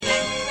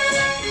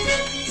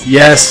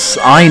Yes,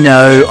 I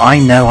know.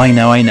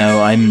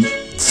 I'm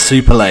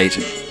super late.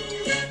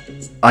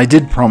 I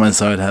did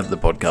promise I would have the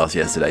podcast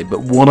yesterday, but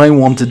what I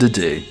wanted to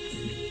do,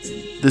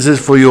 this is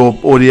for your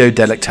audio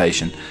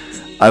delectation,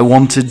 I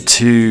wanted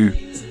to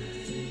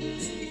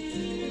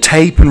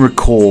tape and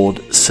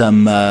record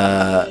some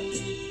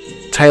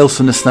Tales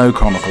from the Snow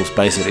Chronicles,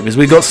 basically, because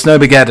we got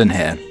Snowpocalypse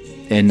here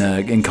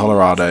in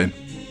Colorado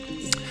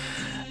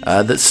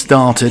that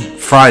started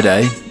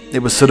Friday. It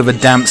was sort of a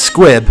damp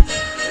squib.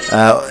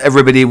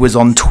 Everybody was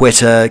on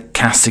Twitter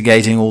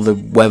castigating all the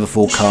weather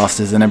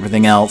forecasters and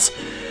everything else,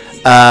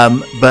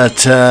 but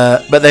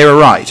they were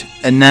right.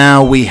 And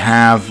now we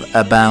have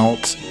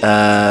about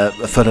a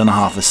foot and a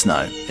half of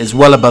snow. It's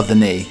well above the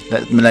knee.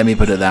 Let me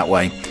put it that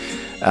way.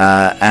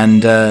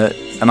 And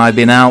I've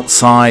been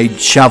outside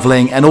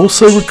shoveling and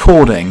also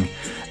recording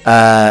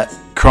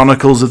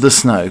Chronicles of the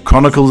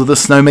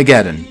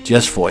Snowmageddon,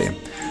 just for you.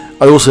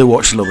 I also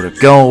watched a little bit of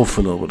golf,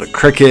 a little bit of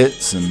cricket,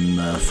 some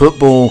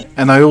football,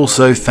 and I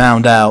also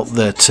found out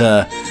that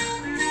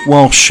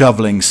while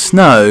shoveling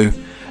snow,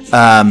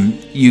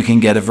 you can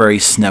get a very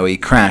snowy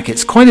crack.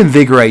 It's quite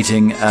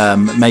invigorating,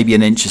 maybe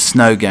an inch of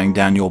snow going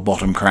down your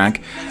bottom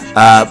crack,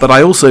 but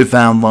I also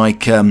found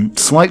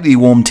slightly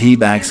warm tea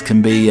bags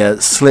can be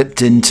slipped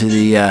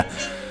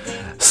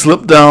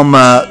down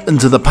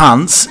into the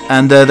pants,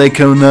 and they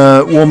can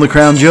warm the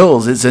crown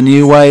jewels. It's a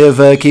new way of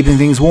keeping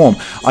things warm.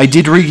 I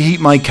did reheat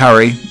my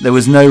curry. There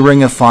was no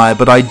ring of fire,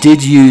 but I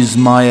did use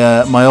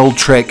my old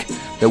trick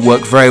that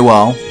worked very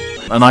well,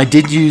 and I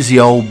did use the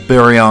old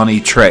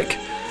biryani trick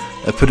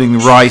of putting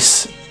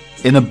rice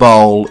in a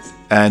bowl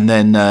and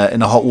then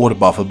in a hot water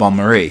bath for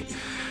bain-marie.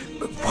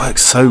 It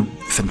works so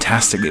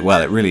fantastically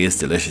well. It really is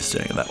delicious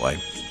doing it that way.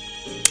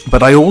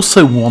 But I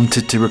also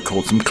wanted to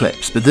record some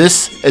clips. But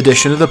this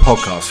edition of the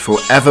podcast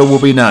forever will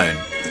be known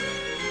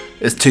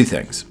as two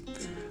things.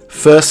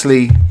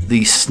 Firstly,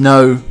 the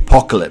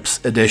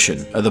Snowpocalypse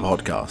edition of the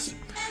podcast.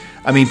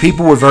 I mean,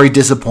 people were very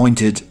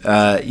disappointed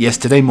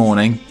yesterday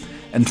morning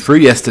and through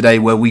yesterday,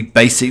 where we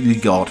basically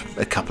got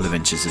a couple of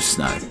inches of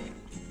snow.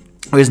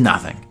 It was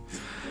nothing.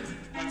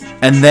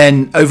 And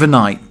then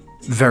overnight,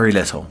 very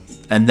little.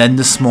 And then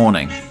this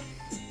morning,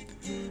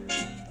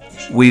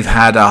 we've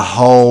had a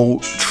whole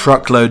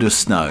truckload of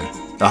snow,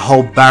 a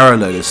whole barrow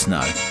load of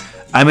snow.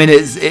 I mean,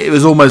 it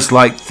was almost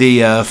like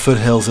the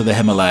foothills of the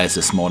Himalayas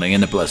this morning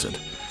in a blizzard.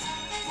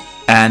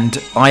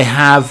 And I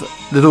have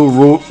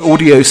little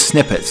audio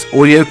snippets,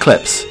 audio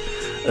clips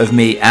of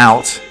me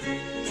out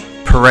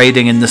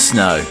parading in the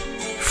snow,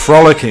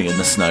 frolicking in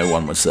the snow,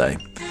 one would say.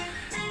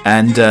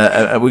 And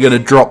we're going to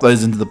drop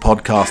those into the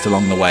podcast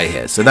along the way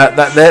here. So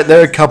there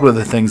are a couple of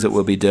the things that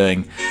we'll be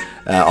doing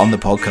on the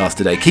podcast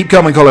today. Keep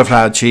coming,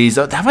 cauliflower cheese.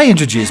 Have I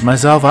introduced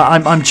myself?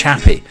 I'm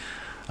Chappie.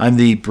 I'm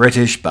the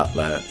British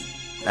butler,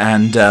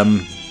 and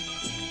I'm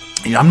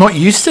not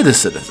used to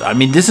this. I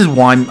mean, this is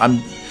why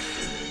I'm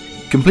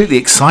completely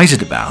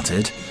excited about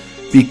it,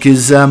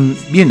 because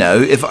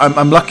if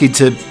I'm lucky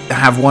to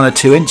have 1 or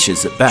 2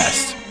 inches at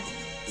best.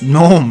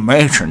 No,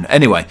 matron.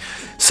 Anyway,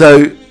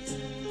 so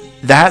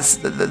that's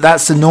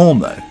the norm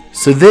though.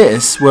 So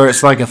this, where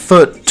it's like 2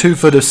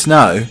 foot of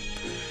snow,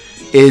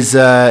 is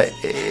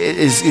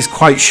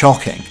quite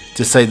shocking,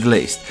 to say the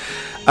least.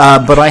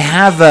 But I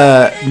have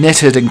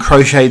knitted and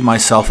crocheted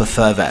myself a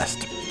fur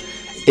vest.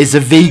 It's a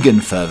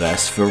vegan fur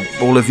vest for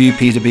all of you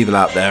PETA people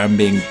out there. I'm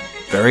being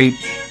very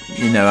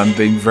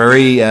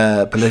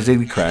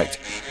politically correct,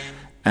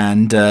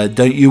 and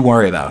don't you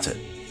worry about it.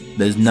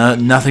 There's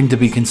nothing to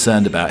be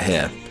concerned about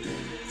here.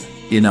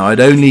 I'd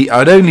only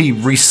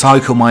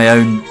recycle my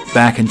own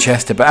back and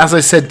chest hair. But as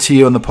I said to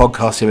you on the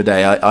podcast the other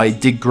day, I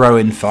did grow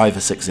in 5 or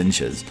 6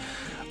 inches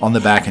on the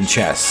back and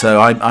chest, so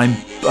I'm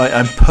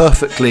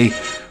perfectly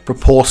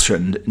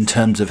proportioned in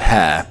terms of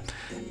hair,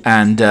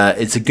 and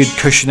it's a good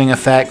cushioning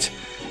effect,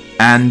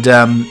 and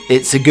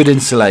it's a good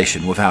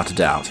insulation without a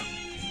doubt.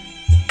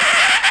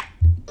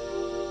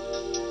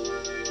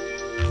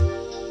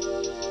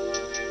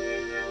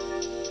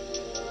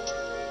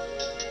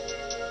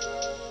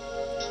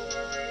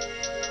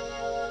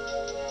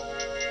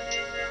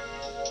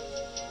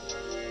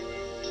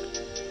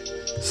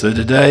 So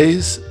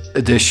today's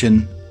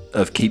edition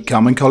of Keep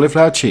Calm and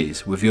Cauliflower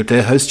Cheese with your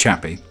dear host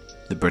Chappie,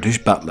 the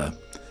British butler,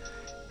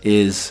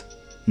 is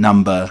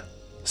number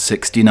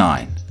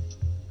 69.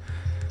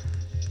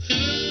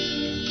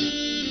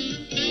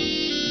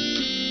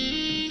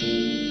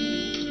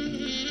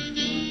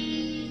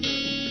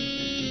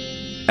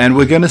 And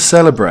we're going to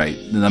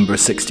celebrate the number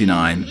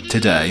 69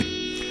 today,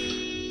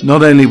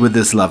 not only with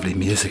this lovely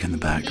music in the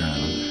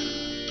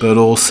background, but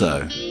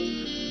also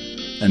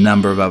a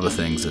number of other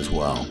things as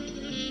well.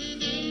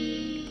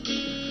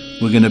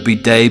 We're going to be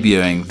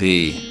debuting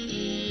the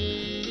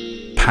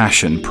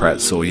Passion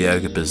Pretzel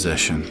Yoga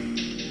position.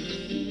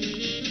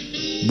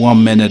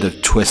 1 minute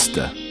of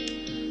Twister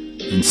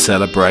in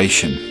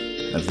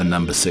celebration of the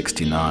number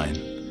 69.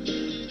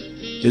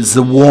 It's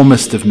the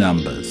warmest of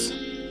numbers,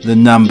 the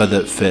number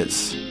that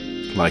fits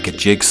like a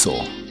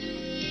jigsaw.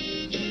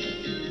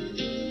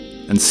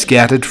 And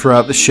scattered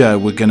throughout the show,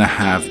 we're going to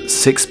have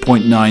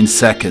 6.9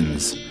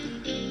 seconds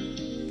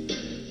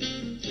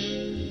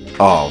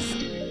of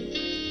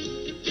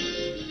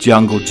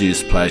Jungle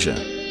Juice pleasure.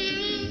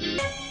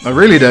 I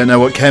really don't know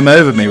what came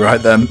over me right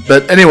then.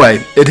 But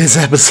anyway, it is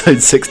episode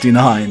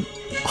 69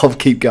 of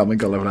Keep Calm and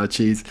Cauliflower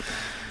Cheese.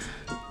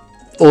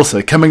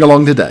 Also, coming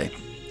along today,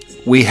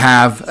 we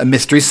have a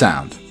mystery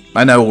sound.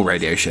 I know all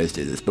radio shows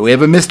do this, but we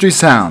have a mystery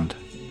sound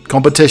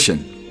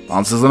competition.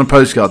 Answers on a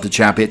postcard to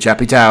Chappie at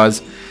Chappie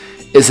Towers.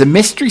 It's a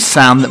mystery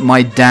sound that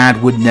my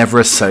dad would never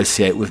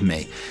associate with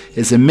me.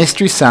 It's a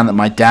mystery sound that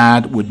my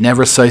dad would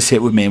never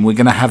associate with me, and we're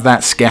going to have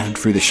that scattered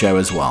through the show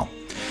as well.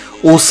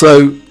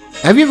 Also,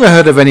 have you ever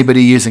heard of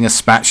anybody using a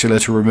spatula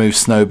to remove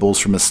snowballs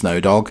from a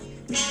snow dog?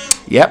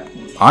 Yep,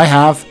 I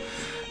have.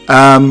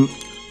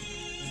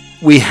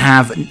 We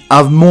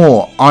have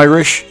more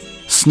Irish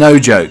snow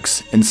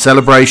jokes in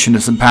celebration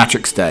of St.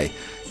 Patrick's Day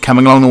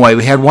coming along the way.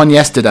 We had one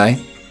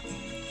yesterday.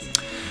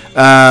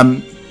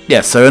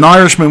 So an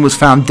Irishman was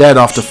found dead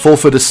after 4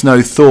 foot of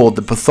snow thawed.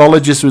 The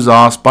pathologist was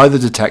asked by the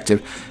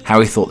detective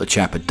how he thought the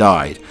chap had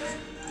died.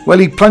 Well,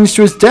 he plunged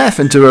to his death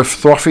into a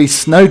frothy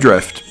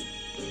snowdrift.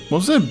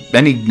 Was there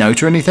any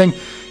note or anything?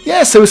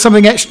 Yes, there was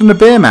something etched on a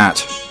beer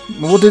mat.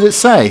 What did it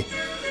say?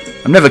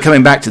 I'm never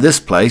coming back to this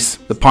place.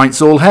 The pint's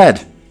all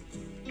head.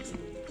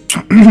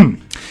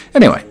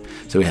 Anyway,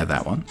 so we have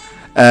that one.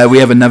 We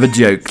have another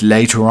joke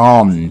later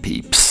on,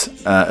 peeps,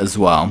 as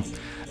well.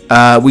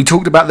 We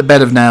talked about the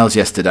bed of nails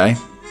yesterday.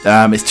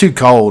 It's too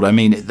cold. I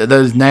mean,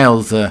 those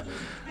nails are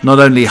not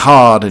only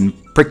hard and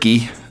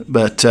pricky,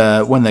 but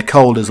when they're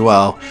cold as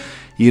well,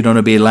 you don't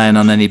want to be laying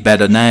on any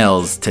bed of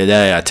nails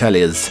today, I tell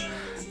yous.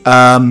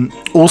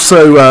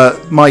 Also,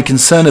 my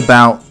concern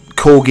about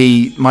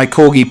my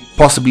corgi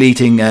possibly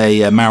eating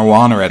a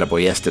marijuana edible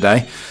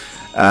yesterday.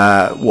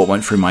 What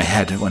went through my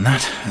head when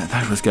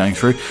that was going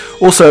through.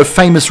 Also, a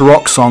famous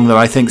rock song that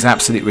I think is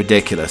absolutely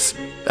ridiculous.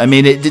 I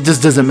mean, it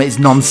just doesn't. It's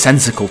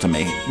nonsensical to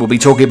me. We'll be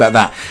talking about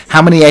that.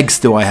 How many eggs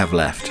do I have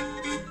left?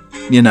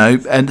 You know,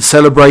 and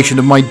celebration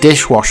of my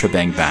dishwasher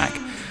being back.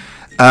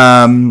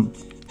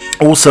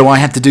 Also, I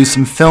had to do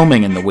some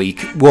filming in the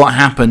week. What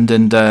happened?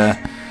 And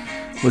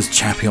was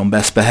Chappie on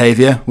best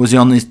behaviour? Was he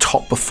on his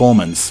top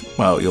performance?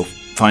 Well, you'll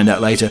find out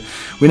later.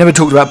 We never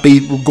talked about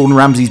Gordon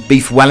Ramsay's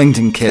beef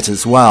Wellington kit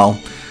as well.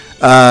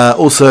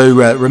 Also,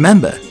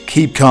 remember,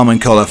 keep calm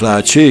and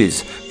cauliflower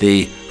cheese,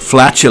 the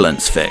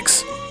flatulence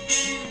fix.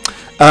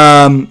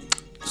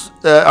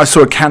 I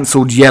saw a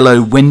cancelled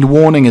yellow wind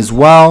warning as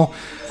well.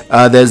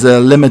 There's a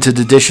limited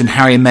edition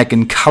Harry and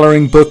Meghan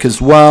colouring book as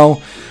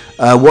well.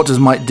 What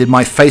did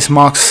my face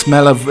mask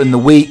smell of in the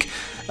week?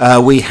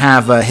 We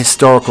have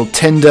historical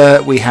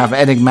Tinder. We have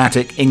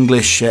enigmatic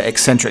English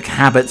eccentric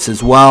habits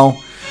as well.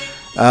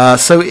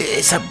 So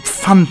it's a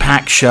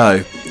fun-packed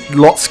show.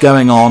 Lots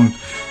going on,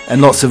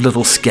 and lots of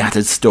little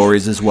scattered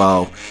stories as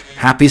well.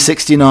 Happy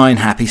 69,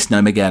 happy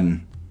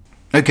Snowmageddon.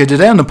 Okay,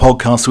 today on the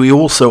podcast we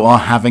also are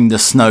having the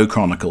Snow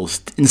Chronicles.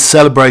 In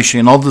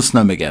celebration of the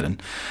Snowmageddon,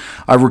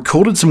 I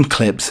recorded some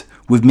clips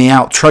with me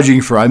out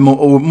trudging through. I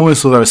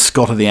almost thought I was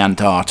Scott of the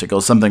Antarctic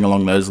or something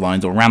along those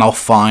lines, or Ranulph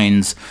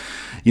Fiennes,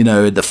 you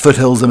know, the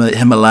foothills of the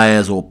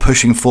Himalayas, or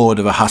pushing forward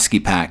of a husky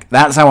pack.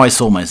 That's how I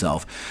saw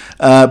myself.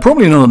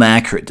 Probably not an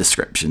accurate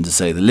description, to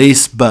say the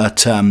least,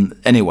 but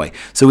anyway.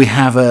 So we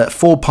have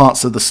 4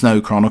 parts of the Snow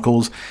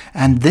Chronicles,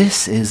 and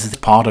this is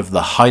part of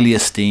the highly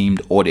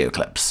esteemed audio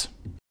clips.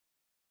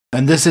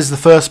 And this is the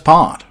first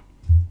part.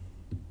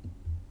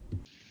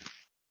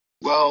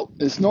 Well,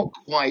 it's not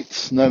quite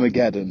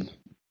Snowmageddon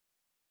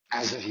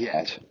as of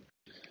yet.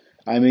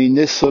 I mean,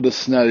 this sort of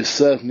snow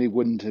certainly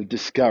wouldn't have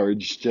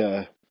discouraged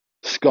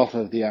Scott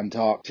of the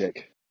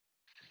Antarctic,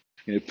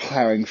 you know,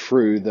 ploughing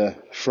through the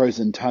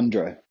frozen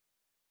tundra.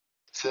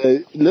 So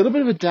a little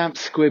bit of a damp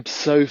squib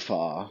so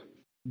far,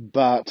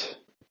 but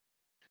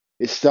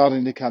it's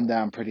starting to come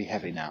down pretty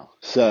heavy now.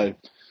 So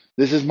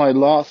this is my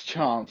last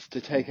chance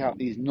to take out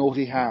these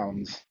naughty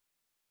hounds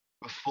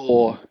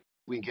before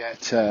we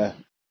get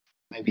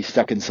maybe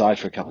stuck inside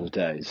for a couple of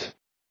days.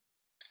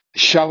 The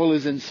shovel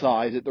is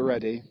inside at the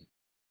ready.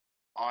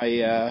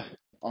 I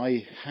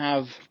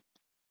have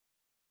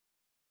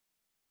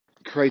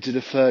created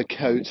a fur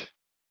coat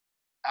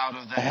out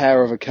of the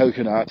hair of a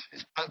coconut.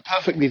 It's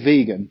perfectly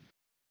vegan,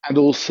 and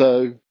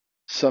also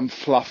some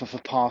fluff of a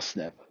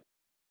parsnip.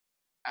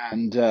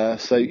 And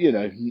so, you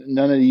know,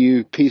 none of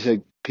you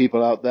PETA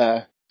people out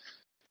there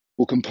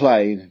will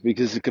complain,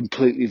 because it's a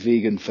completely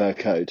vegan fur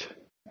coat,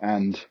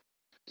 and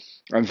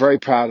I'm very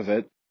proud of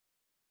it.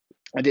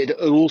 And it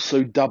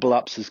also double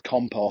ups as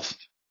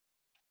compost,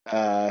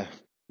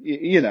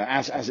 you know,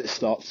 as it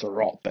starts to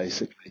rot,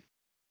 basically.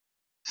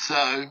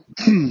 So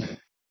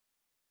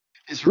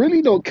it's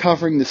really not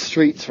covering the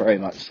streets very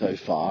much so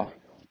far.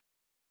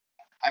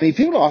 I mean,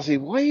 people ask me,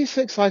 why are you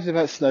so excited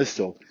about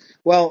snowstorm?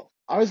 Well,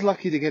 I was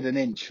lucky to get an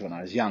inch when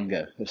I was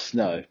younger of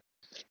snow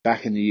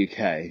back in the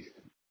UK.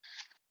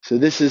 So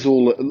this is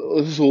all a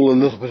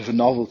little bit of a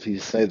novelty,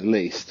 to say the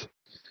least.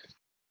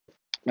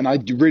 And I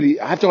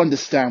have to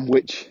understand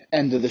which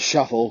end of the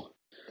shovel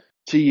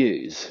to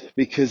use,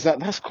 because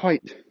that's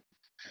quite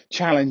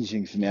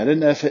challenging for me. I don't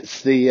know if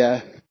it's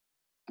the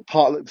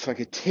part that looks like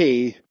a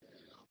T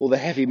or the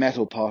heavy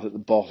metal part at the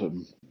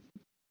bottom.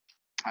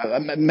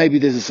 Maybe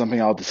this is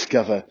something I'll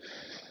discover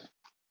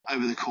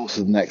over the course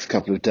of the next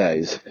couple of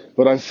days.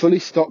 But I'm fully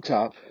stocked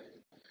up.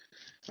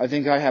 I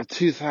think I have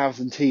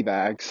 2,000 tea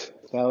bags.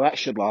 Well, that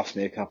should last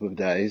me a couple of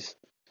days.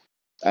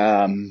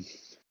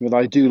 But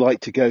I do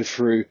like to go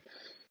through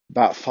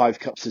about 5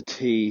 cups of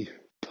tea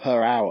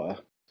per hour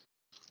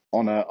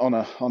on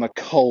a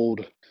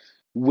cold,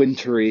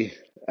 wintry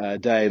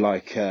day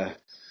like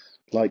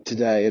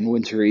today and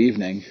wintry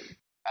evening.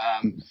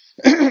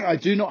 I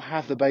do not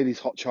have the Bailey's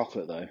hot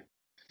chocolate though.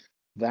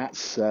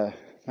 That's a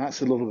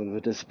little bit of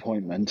a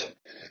disappointment,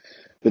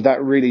 but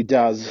that really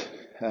does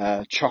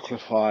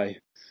chocolify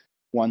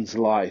one's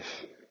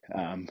life,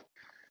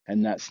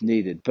 and that's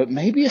needed. But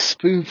maybe a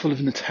spoonful of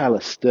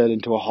Nutella stirred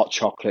into a hot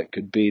chocolate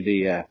could be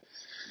the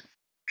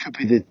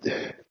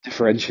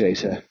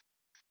differentiator.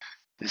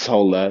 This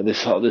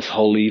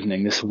whole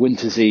evening, this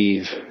winter's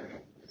eve.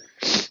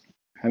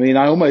 I mean,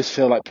 I almost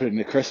feel like putting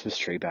the Christmas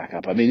tree back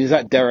up. I mean, is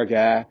that de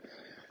rigueur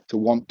to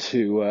want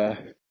to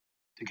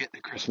get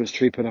the Christmas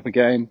tree put up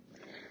again?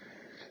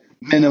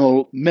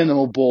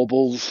 Minimal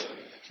baubles.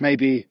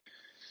 Maybe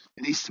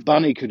an Easter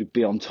bunny could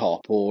be on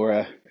top, or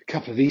a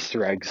couple of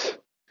Easter eggs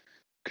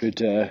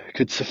could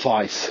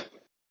suffice.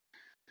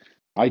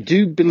 I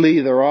do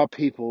believe there are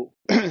people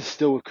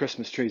still with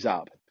Christmas trees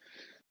up,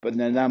 but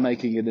they're now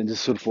making it into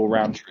sort of all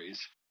round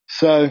trees.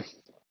 So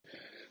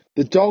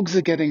the dogs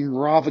are getting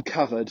rather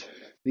covered.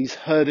 These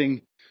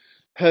herding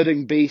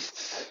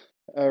beasts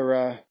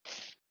are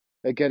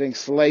getting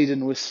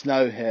laden with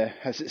snow here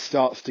as it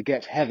starts to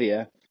get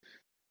heavier,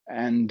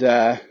 and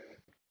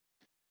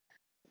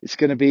it's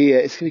going to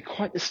be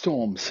quite the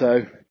storm.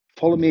 So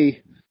follow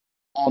me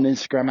on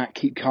Instagram at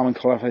Keep Calm and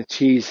Cauliflower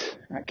Cheese,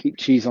 at Keep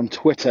Cheese on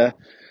Twitter,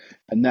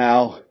 and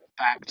now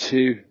back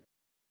to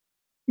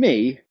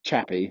me,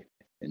 Chappie,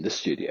 in the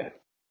studio.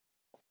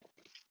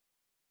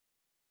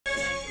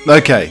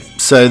 Okay,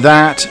 so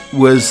that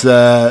was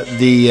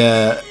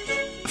the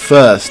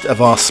first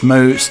of our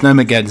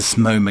Snowmageddon.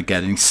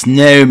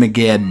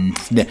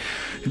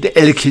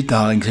 Delicate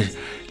darling.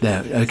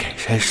 No, okay,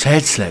 so say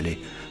it slowly.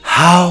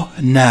 How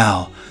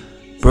now,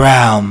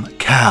 brown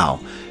cow,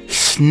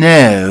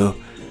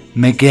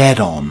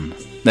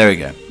 Snowmageddon. There we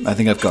go. I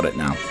think I've got it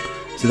now.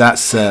 So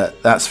that's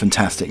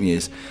fantastic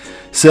news.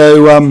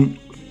 So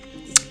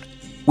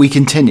we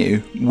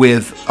continue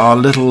with our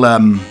little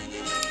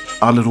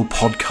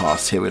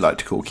podcast here we like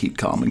to call Keep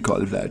Calm and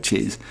Cauliflower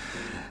Cheese.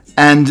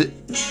 And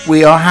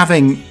we are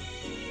having...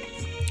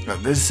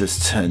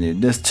 Let's turn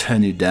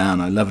you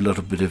down. I love a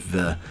little bit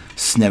of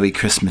snowy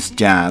Christmas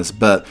jazz.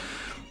 But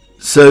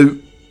so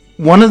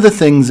one of the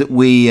things that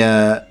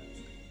we're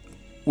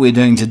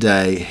doing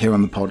today here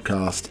on the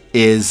podcast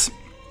is...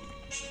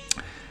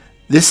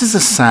 This is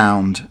a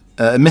sound,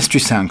 a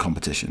mystery sound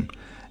competition.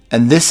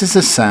 And this is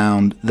a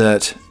sound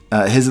that...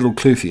 here's a little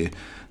clue for you.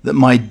 That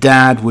my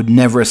dad would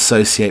never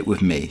associate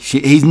with me.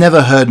 He's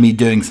never heard me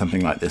doing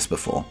something like this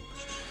before.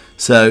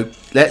 So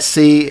let's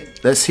see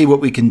what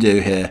we can do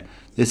here.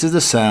 This is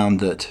a sound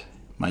that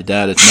my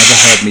dad has never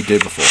heard me do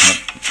before.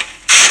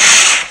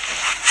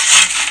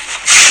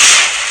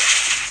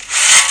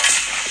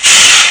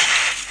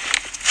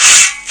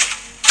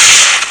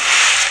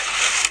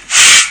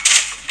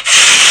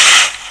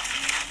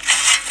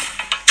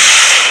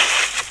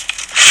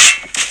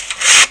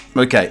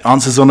 Okay,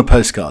 answers on a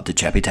postcard to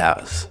Chappie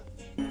Towers.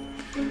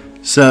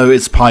 So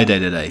it's Pi Day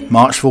today,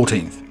 March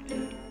 14th.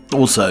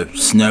 Also,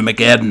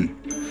 Snowmageddon.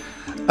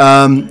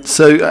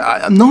 So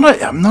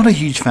I'm not a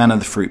huge fan of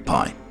the fruit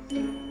pie.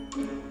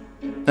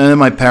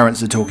 My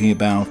parents are talking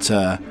about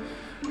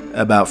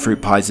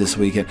fruit pies this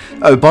weekend.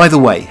 Oh, by the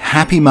way,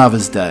 happy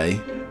Mother's Day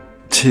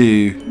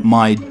to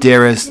my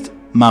dearest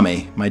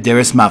mummy, my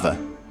dearest mother,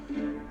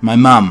 my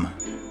mum,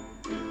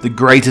 the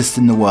greatest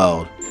in the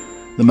world,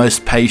 the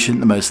most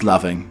patient, the most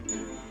loving.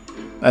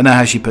 I know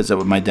how she puts up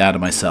with my dad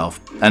and myself,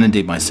 and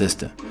indeed my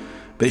sister.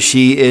 But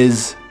she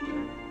is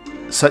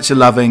such a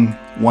loving,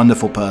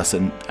 wonderful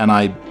person, and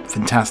I'm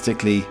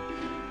fantastically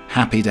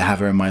happy to have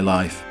her in my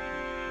life.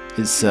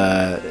 It's,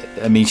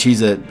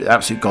 she's an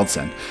absolute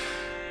godsend.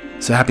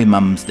 So happy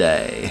Mum's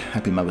Day,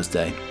 happy Mother's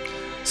Day.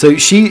 So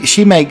she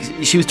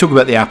was talking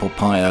about the apple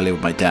pie earlier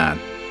with my dad.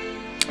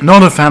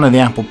 Not a fan of the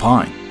apple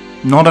pie,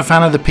 not a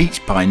fan of the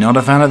peach pie, not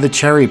a fan of the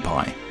cherry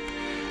pie.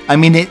 I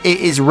mean, it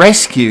is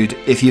rescued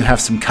if you have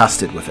some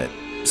custard with it.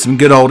 Some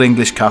good old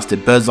English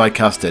custard, bird's eye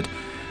custard.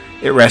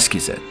 It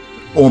rescues it.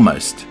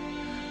 Almost.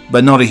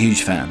 But not a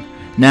huge fan.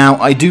 Now,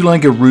 I do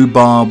like a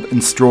rhubarb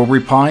and strawberry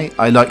pie.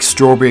 I like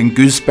strawberry and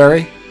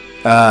gooseberry.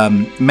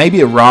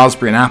 Maybe a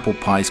raspberry and apple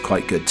pie is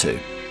quite good too.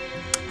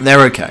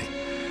 They're okay.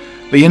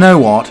 But you know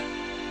what?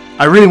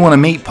 I really want a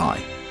meat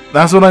pie.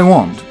 That's what I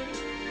want.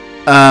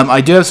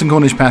 I do have some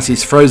Cornish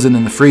pasties frozen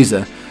in the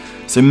freezer.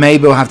 So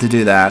maybe I'll have to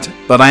do that.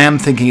 But I am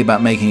thinking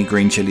about making a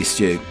green chili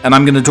stew. And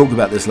I'm going to talk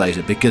about this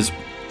later because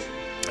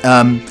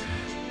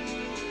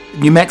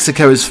New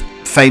Mexico is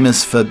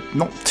famous for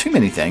not too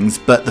many things,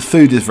 but the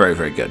food is very,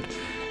 very good.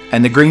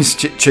 And the green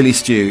chili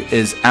stew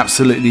is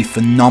absolutely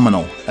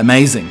phenomenal,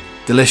 amazing,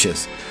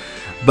 delicious.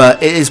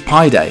 But it is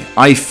pie day.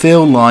 I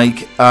feel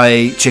like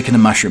a chicken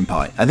and mushroom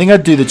pie. I think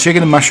I'd do the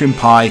chicken and mushroom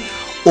pie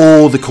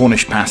or the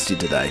Cornish pasty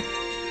today.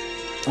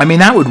 I mean,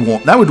 that would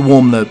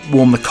warm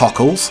the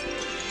cockles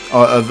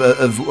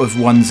of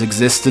one's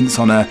existence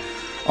on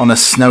a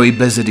snowy,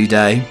 blizzardy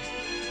day.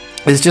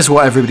 It's just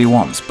what everybody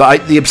wants.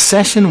 But the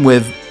obsession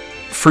with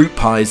fruit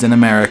pies in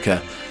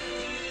America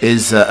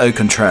is au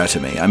contraire to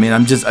me. I mean,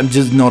 I'm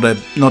just not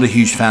a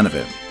huge fan of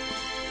it.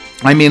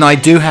 I mean, I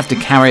do have to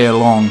carry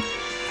along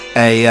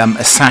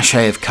a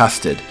sachet of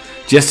custard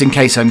just in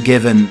case I'm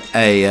given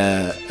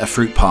a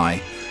fruit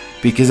pie,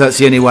 because that's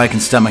the only way I can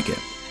stomach it.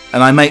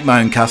 And I make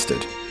my own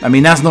custard. I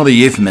mean, that's not a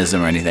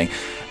euphemism or anything,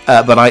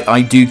 but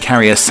I do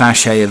carry a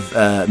sachet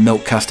of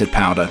milk custard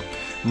powder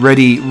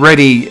ready,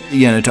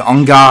 to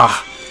en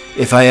garde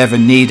if I ever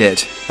need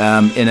it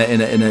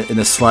in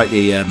a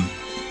slightly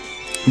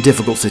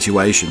difficult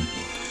situation.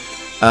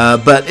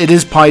 But it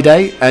is pie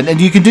day,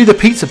 and you can do the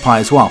pizza pie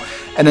as well.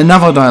 And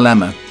another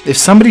dilemma: if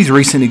somebody's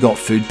recently got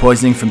food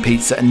poisoning from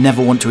pizza and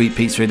never want to eat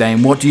pizza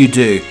again, what do you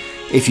do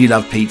if you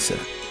love pizza?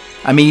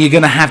 I mean, you're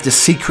going to have to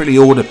secretly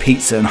order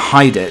pizza and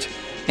hide it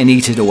and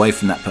eat it away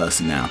from that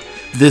person now.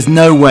 There's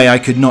no way I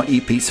could not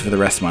eat pizza for the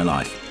rest of my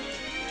life.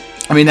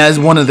 I mean, that is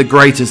one of the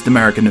greatest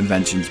American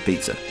inventions,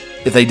 pizza.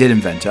 If they did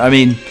invent it. I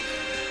mean,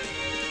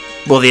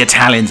 well, the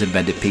Italians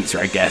invented pizza,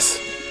 I guess.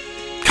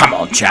 Come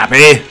on,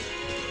 chappie.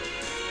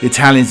 The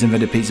Italians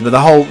invented pizza, but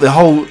the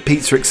whole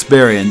pizza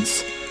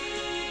experience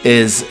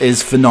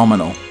is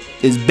phenomenal.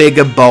 Is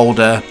bigger,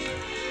 bolder,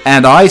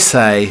 and I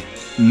say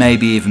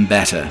maybe even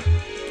better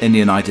in the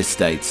United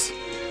States.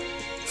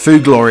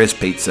 Food glorious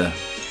pizza.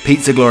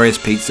 Pizza glorious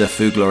pizza.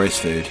 Food glorious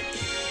food.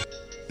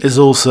 It's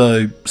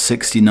also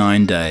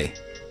 69 day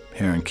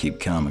here in Keep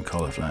Calm and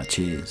Cauliflower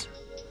Cheese.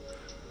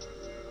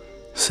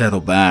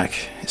 Settle back.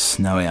 It's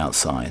snowy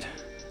outside.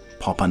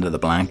 Pop under the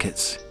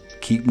blankets.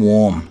 Keep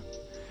warm.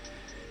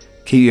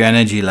 Keep your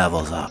energy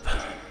levels up.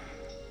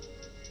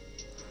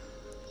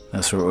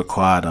 That's what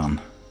required on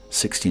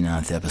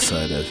 69th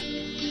episode of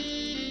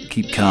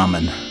Keep Calm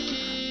and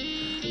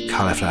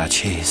Cauliflower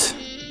Cheese.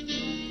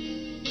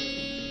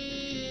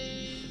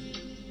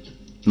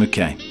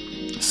 Okay,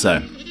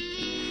 so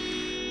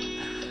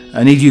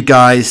I need you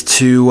guys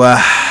to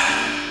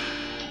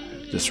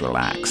just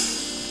relax.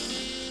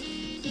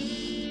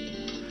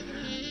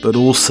 But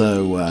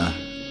also,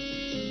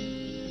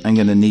 I'm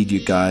going to need you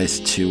guys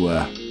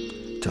to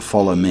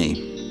follow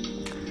me.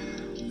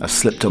 I've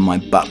slipped on my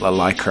butler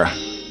lycra.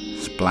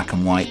 It's black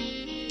and white.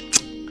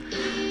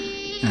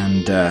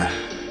 And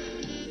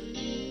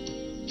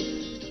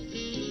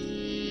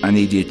I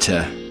need you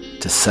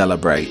to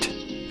celebrate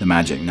the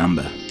magic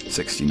number,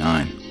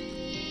 69.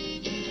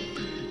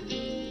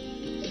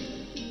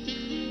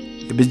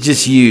 It was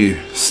just you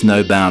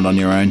snowbound on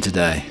your own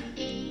today.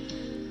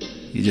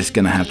 You're just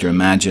going to have to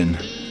imagine.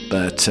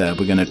 But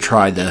we're going to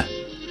try the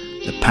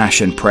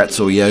passion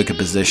pretzel yoga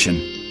position.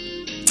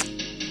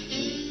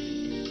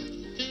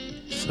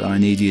 So I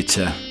need you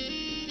to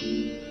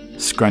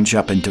scrunch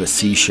up into a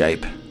C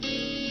shape.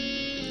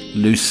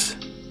 Loose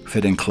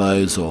fitting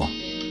clothes or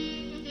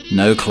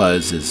no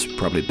clothes is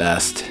probably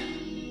best.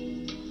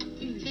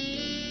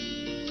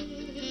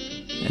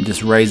 And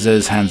just raise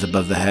those hands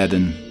above the head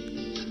and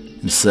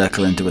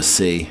circle into a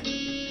C.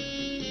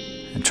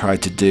 And try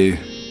to do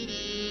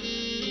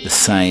the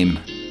same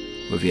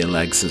with your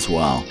legs as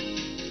well.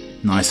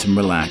 Nice and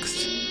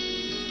relaxed.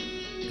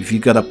 If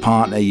you've got a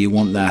partner, you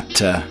want that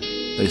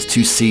those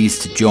two C's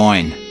to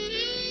join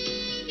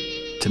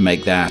to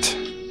make that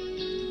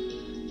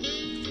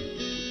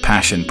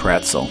passion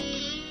pretzel.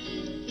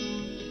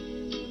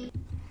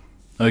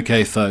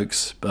 Okay,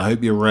 folks, I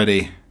hope you're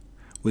ready.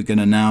 We're going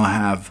to now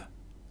have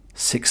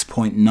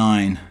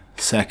 6.9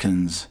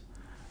 seconds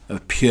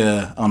of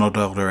pure,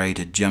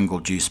 unadulterated jungle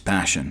juice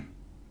passion.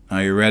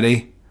 Are you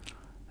ready?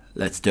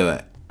 Let's do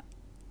it.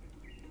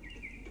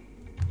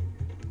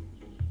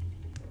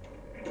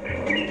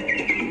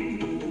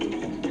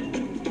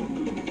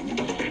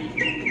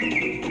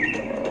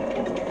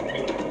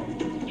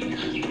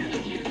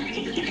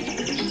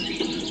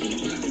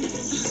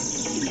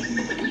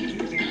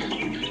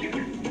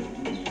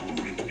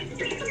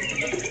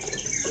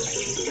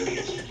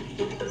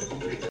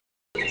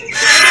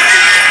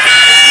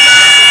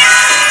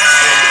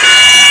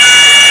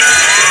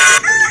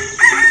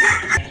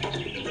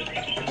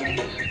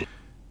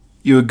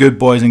 You were good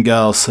boys and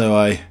girls, so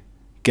I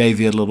gave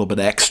you a little bit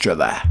extra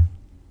there.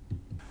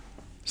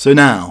 So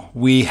now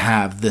we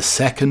have the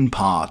second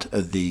part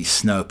of the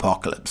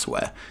Snowpocalypse,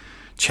 where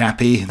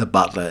Chappie the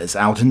butler is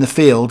out in the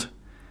field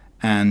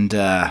and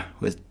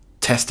we're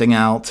testing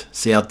out,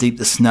 see how deep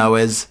the snow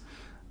is,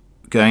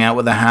 going out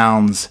with the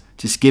hounds,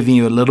 just giving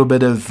you a little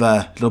bit of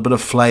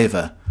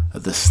flavour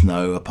of the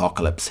snow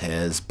apocalypse.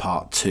 Here's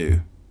part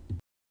 2.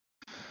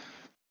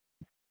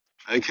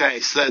 Okay,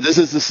 so this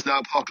is the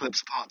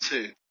Snowpocalypse part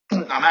 2.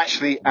 I'm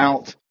actually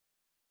out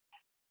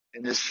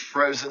in this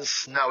frozen,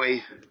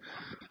 snowy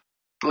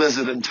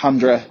blizzard and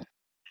tundra.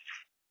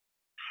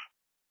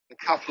 A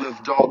couple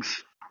of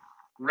dogs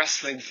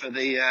wrestling for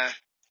the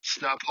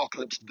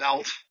Snowpocalypse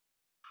belt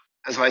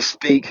as I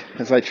speak,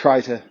 as I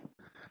try to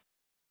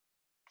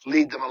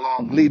lead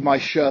my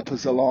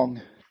Sherpas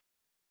along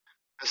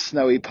a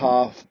snowy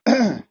path.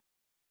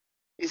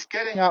 It's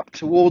getting up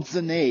towards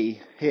the knee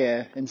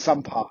here in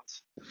some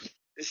parts.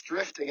 It's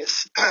drifting.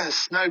 It's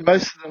snowed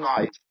most of the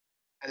night,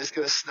 and it's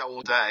going to snow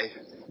all day.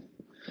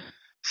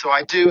 So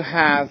I do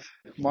have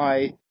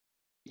my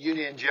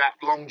Union Jack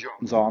long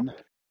johns on.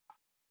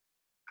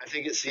 I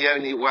think it's the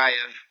only way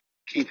of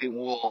keeping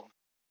warm.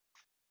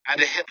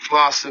 And a hip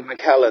flask of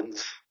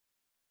Macallan's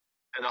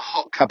and a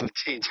hot cup of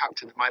tea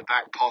tucked into my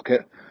back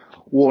pocket,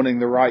 warming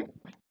the right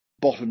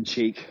bottom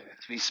cheek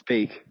as we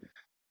speak.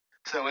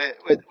 So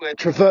we're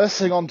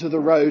traversing onto the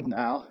road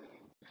now,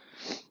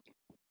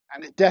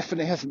 and it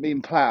definitely hasn't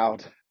been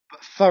ploughed,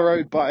 but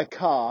furrowed by a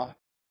car,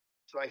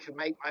 so I can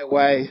make my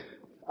way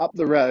up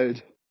the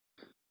road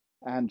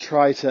and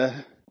try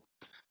to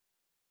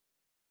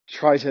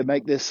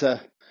make this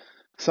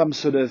some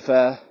sort of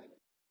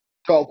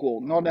dog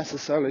walk, not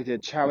necessarily a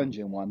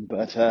challenging one,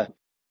 but a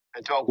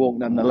dog walk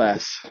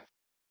nonetheless.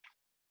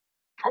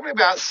 Probably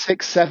about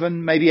 6,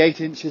 7, maybe 8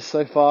 inches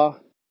so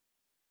far.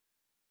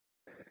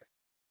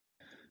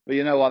 But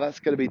you know what,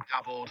 that's going to be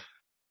doubled,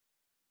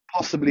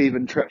 possibly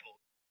even tripled.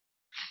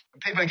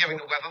 And people are giving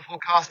the weather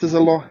forecasters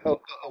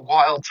a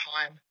wild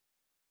time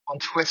on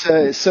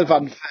Twitter. It's sort of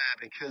unfair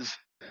because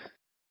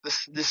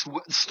this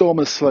storm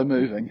is slow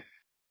moving,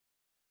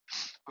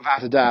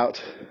 without a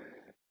doubt.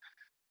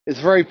 It's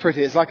very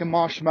pretty. It's like a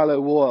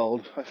marshmallow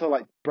world. I feel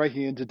like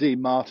breaking into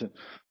Dean Martin.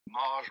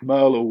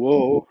 Marshmallow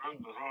world.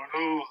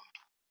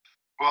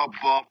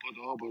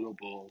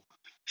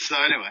 So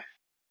anyway,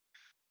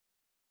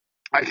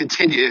 I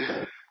continue.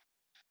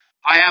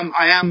 I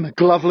am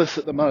gloveless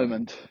at the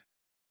moment,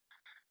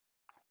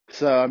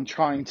 so I'm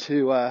trying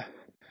to,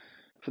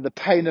 for the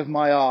pain of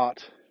my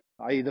art,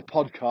 i.e. the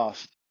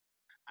podcast,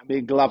 I'm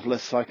being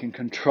gloveless so I can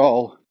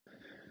control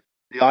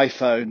the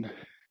iPhone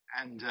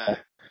and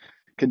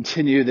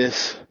continue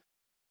this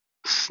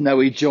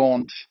snowy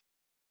jaunt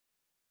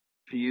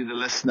for you, the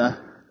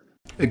listener.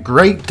 A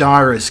great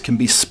diarist can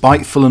be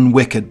spiteful and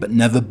wicked, but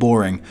never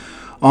boring.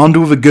 Armed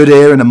with a good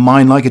ear and a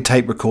mind like a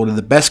tape recorder,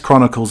 the best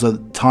chronicles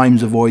at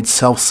times avoid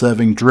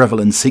self-serving drivel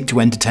and seek to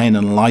entertain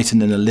and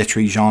enlighten in a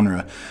literary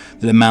genre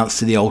that amounts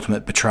to the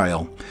ultimate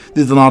betrayal.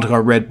 This is an article I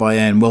read by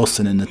Ian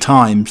Wilson in the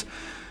Times.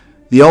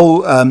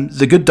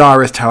 The good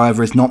diarist,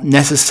 however, is not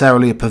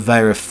necessarily a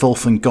purveyor of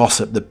filth and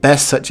gossip. The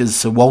best, such as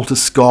Sir Walter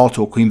Scott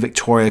or Queen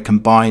Victoria,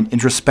 combine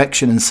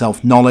introspection and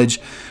self-knowledge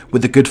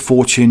with the good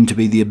fortune to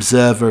be the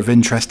observer of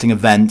interesting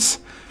events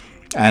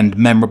and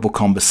memorable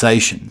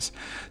conversations.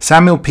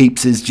 Samuel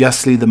Pepys is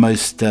justly the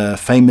most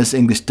famous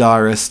English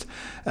diarist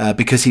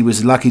because he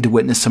was lucky to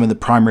witness some of the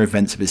primary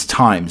events of his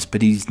times,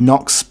 but he's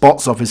knocked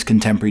spots off his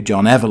contemporary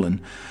John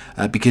Evelyn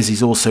because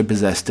he's also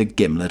possessed a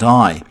gimlet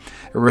eye.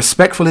 A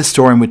respectful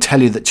historian would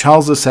tell you that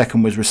Charles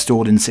II was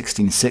restored in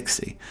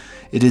 1660.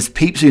 It is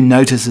Pepys who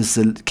notices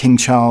the King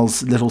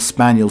Charles' little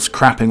spaniels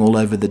crapping all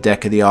over the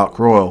deck of the Ark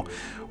Royal,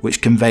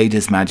 which conveyed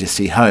His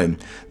Majesty home.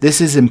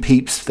 This is in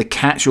Pepys the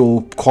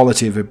catch-all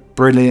quality of a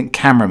brilliant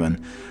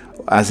cameraman,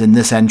 as in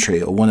this entry,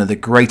 or one of the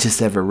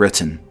greatest ever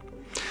written.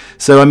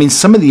 So, I mean,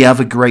 some of the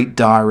other great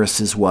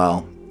diarists as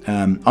well.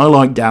 I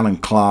liked Alan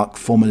Clark,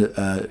 former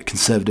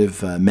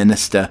Conservative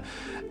minister,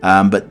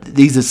 but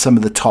these are some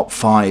of the top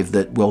 5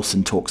 that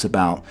Wilson talks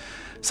about.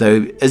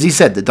 So, as he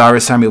said, the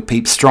diarist Samuel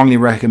Pepys strongly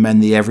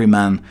recommend the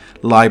Everyman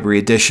Library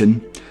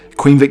edition.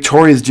 Queen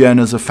Victoria's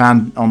journals are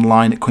found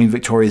online at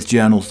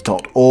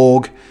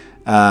queenvictoriasjournals.org.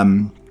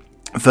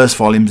 First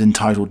volume's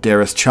entitled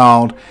Dearest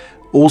Child.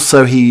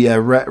 Also, he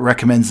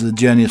recommends The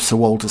Journey of Sir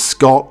Walter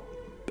Scott,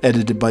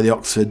 edited by the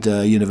Oxford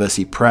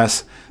University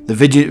Press. The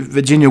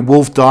Virginia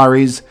Woolf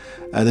Diaries,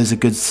 there's a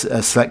good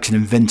selection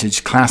in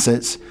vintage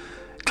classics.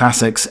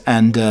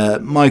 And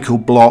Michael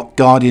Block,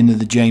 Guardian of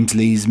the James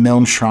Lees,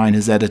 Milne Shrine,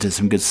 has edited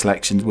some good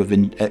selections with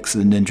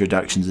excellent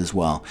introductions as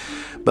well.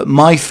 But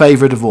my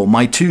favourite of all,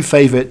 my 2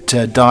 favourite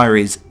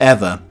diaries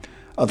ever,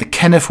 are the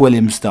Kenneth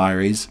Williams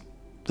diaries,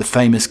 the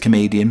famous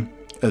comedian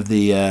of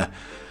the 50s,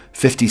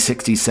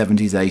 60s,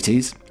 70s,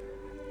 80s.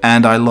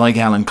 And I like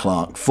Alan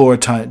Clark, former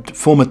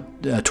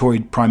Tory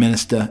Prime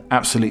Minister,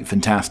 absolutely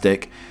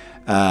fantastic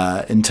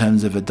in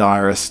terms of a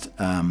diarist.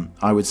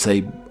 I would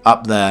say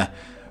up there.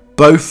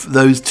 Both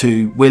those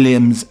 2,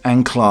 Williams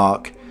and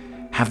Clark,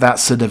 have that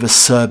sort of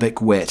acerbic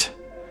wit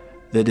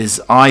that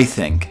is, I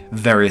think,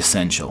 very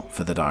essential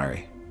for the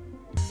diary.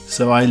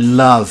 So I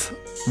love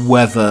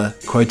weather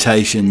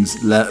quotations,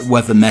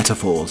 weather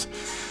metaphors.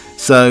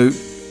 So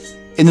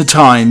in the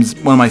Times,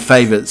 one of my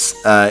favourites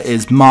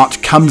is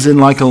March comes in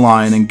like a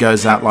lion and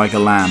goes out like a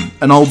lamb.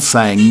 An old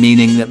saying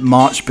meaning that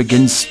March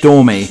begins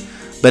stormy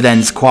but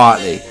ends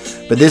quietly.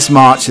 But this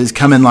March has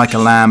come in like a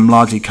lamb,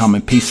 largely calm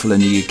and peaceful in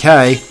the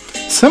UK.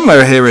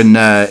 Similar here in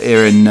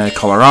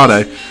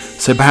Colorado,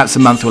 so perhaps the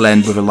month will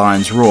end with a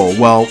lion's roar.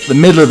 Well, the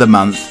middle of the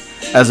month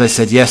as I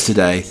said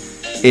yesterday,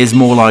 is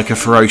more like a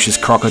ferocious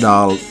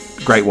crocodile,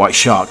 great white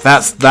shark.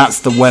 That's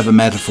the weather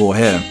metaphor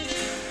here.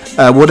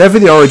 Whatever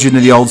the origin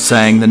of the old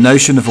saying, the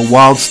notion of a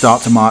wild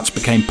start to March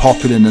became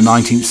popular in the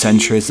 19th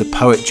century, as the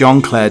poet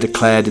John Clare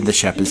declared in the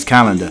Shepherd's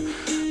Calendar.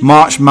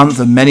 March, month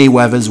of many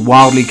weathers,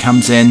 wildly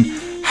comes in,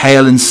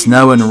 hail and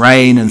snow and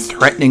rain and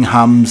threatening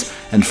hums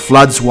and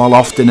floods, while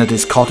often at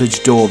his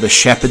cottage door the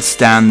shepherd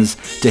stands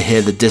to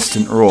hear the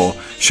distant roar.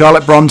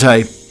 Charlotte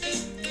Bronte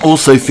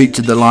also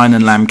featured the lion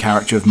and lamb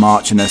character of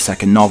March in her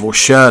second novel,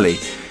 Shirley.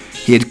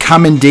 He had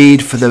come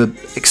indeed for the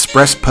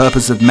express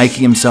purpose of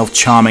making himself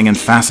charming and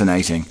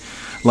fascinating.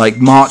 Like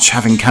March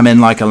having come in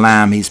like a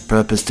lamb, he's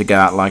purposed to go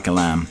out like a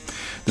lamb.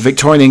 The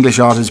Victorian English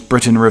artist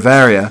Britain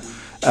Riviere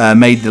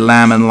made the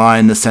lamb and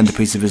lion the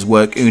centrepiece of his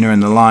work Una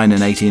and the Lion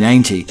in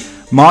 1880.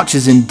 March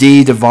is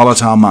indeed a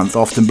volatile month,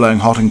 often blowing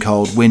hot and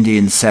cold, windy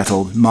and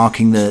settled,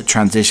 marking the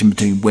transition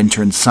between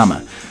winter and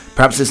summer.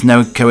 Perhaps it's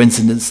no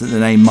coincidence that the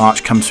name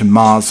March comes from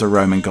Mars, the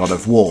Roman god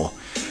of war.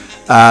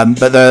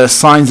 But there are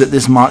signs that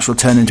this March will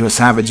turn into a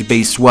savage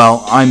beast.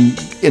 Well, I'm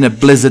in a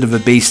blizzard of a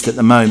beast at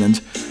the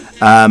moment,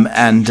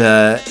 and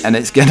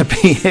it's going to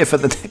be here for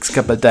the next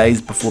couple of days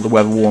before the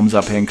weather warms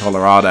up here in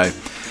Colorado.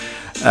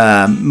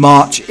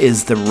 March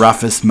is the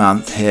roughest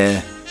month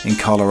here in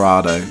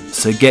Colorado,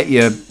 so get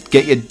your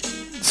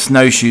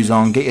snowshoes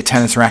on, get your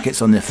tennis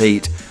rackets on your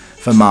feet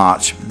for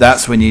March.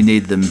 That's when you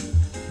need them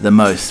the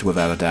most,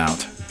 without a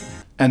doubt.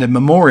 And in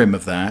memoriam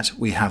of that,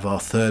 we have our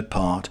third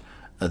part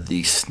of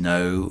the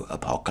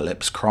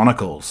Snowpocalypse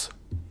Chronicles.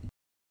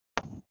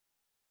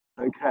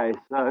 Okay,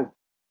 so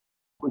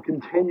we're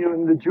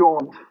continuing the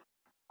jaunt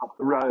up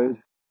the road.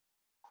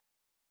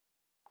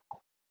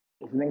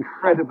 It's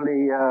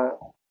incredibly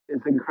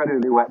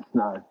wet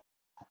snow.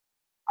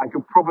 I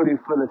could probably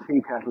fill a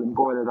tea kettle and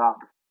boil it up,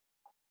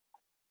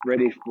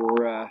 ready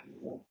for a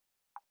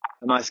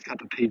nice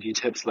cup of PG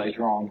Tips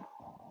later on.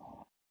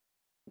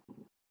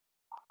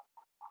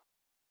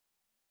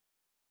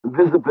 The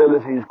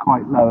visibility is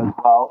quite low as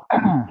well.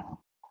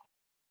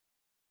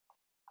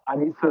 I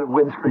need sort of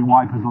windscreen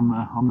wipers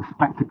on the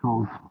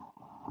spectacles.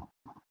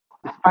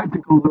 The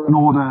spectacles are in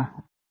order.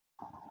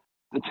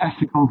 The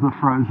testicles are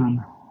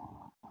frozen.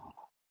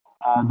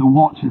 The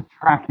watch is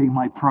tracking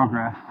my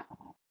progress,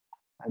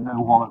 and no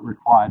wallet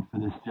required for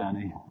this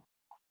journey.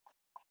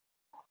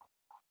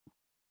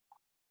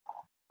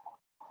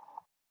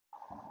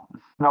 The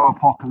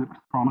Snowpocalypse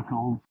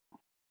Chronicles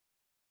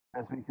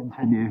as we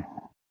continue.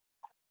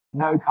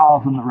 No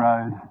cars on the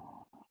road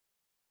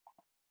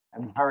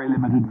and very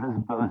limited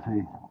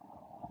visibility.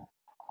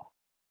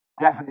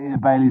 Definitely the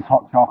Bailey's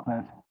hot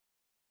chocolate,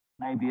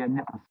 maybe a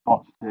nip of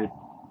scotch too.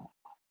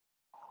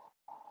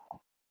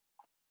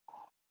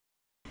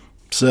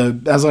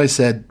 So, as I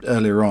said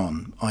earlier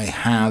on, I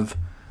have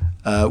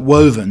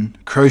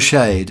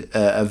crocheted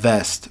a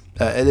vest.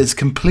 It is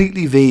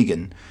completely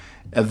vegan,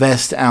 a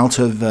vest out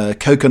of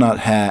coconut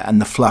hair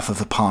and the fluff of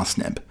a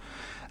parsnip.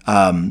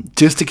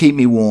 Just to keep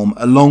me warm,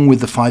 along with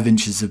the 5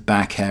 inches of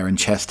back hair and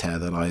chest hair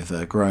that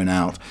I've grown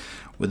out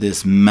with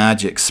this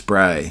magic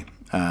spray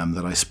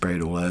that I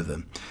sprayed all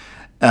over.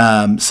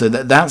 So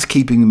that's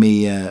keeping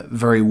me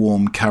very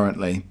warm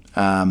currently.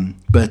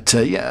 But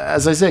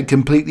as I said,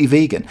 completely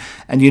vegan.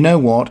 And you know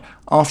what?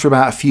 After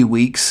about a few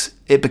weeks,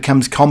 it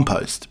becomes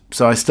compost.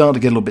 So I start to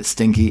get a little bit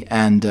stinky,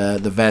 and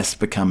the vest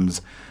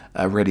becomes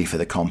ready for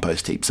the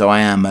compost heap. So I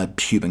am a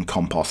human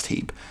compost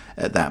heap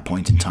at that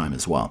point in time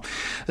as well.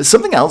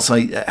 Something else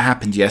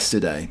happened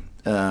yesterday.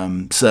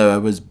 So I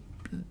was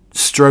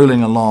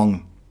strolling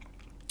along,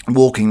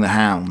 walking the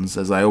hounds,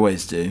 as I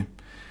always do.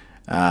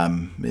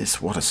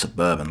 It's what a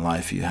suburban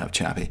life you have,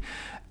 chappie.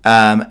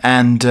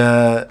 And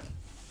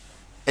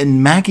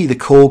Maggie the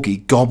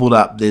corgi gobbled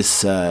up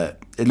this,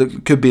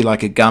 it could be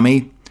like a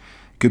gummy,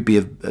 could be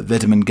a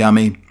vitamin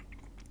gummy,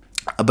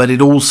 but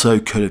it also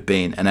could have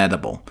been an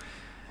edible.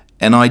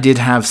 And I did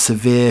have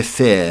severe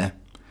fear,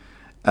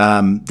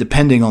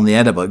 depending on the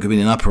edible, it could be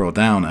an upper or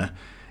downer.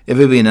 If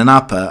it had been an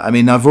upper, I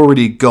mean, I've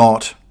already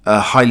got a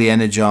highly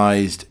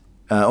energized,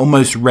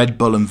 almost Red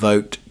Bull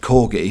invoked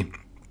corgi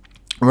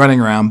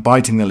running around,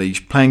 biting the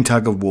leash, playing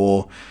tug of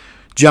war,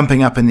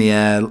 jumping up in the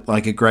air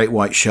like a great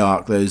white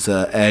shark, those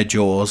air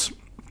jaws.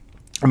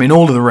 I mean,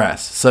 all of the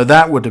rest. So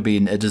that would have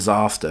been a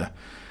disaster.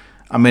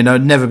 I mean,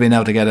 I'd never been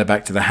able to get her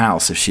back to the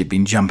house if she'd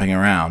been jumping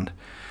around.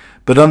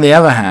 But on the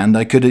other hand,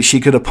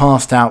 she could have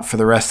passed out for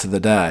the rest of the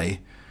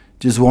day,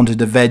 just wanted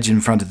to veg in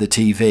front of the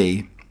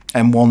TV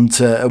and want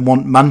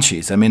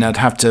munchies. I mean, I'd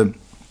have to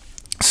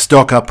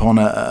stock up on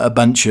a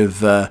bunch of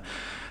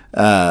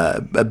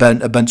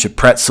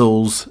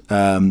pretzels,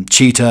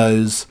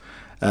 Cheetos,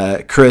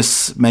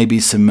 crisps, maybe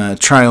some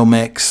trail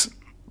mix,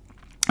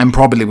 and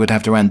probably would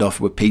have to end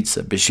off with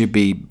pizza. But should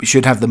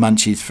have the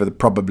munchies for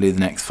probably the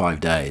next 5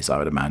 days, I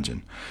would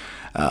imagine,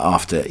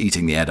 after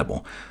eating the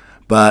edible.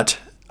 But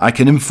I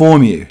can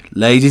inform you,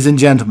 ladies and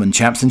gentlemen,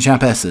 chaps and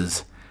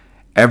chapesses,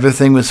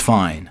 everything was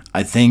fine.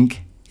 I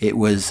think it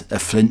was a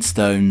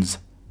Flintstones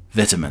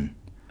vitamin.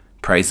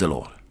 Praise the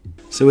Lord.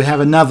 So we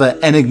have another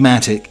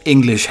enigmatic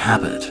English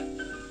habit.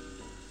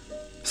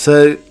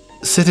 So,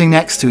 sitting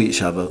next to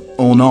each other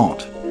or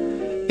not.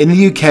 In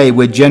the UK,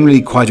 we're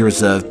generally quite a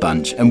reserved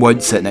bunch and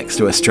won't sit next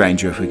to a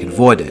stranger if we can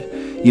avoid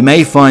it. You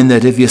may find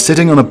that if you're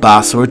sitting on a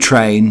bus or a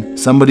train,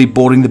 somebody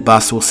boarding the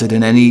bus will sit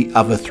in any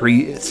other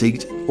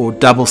 3-seat or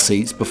double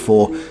seats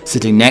before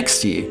sitting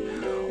next to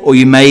you, or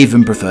you may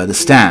even prefer to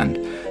stand.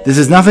 This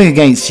is nothing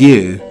against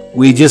you,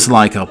 we just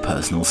like our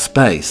personal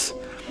space.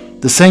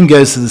 The same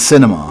goes to the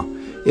cinema,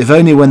 if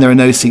only when there are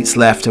no seats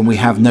left and we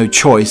have no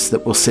choice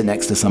that we'll sit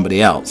next to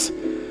somebody else.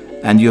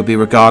 And you'll be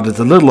regarded as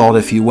a little odd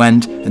if you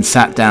went and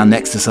sat down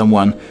next to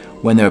someone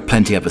when there are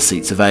plenty of other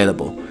seats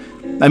available.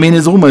 I mean,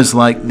 it's almost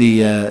like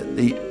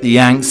the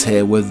Yanks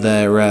here with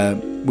their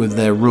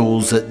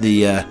rules at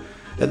the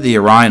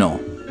urinal.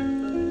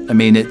 I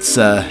mean, it's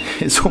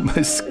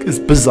almost as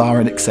bizarre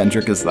and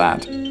eccentric as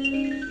that.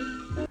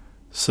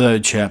 So,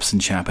 chaps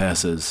and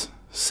chapesses,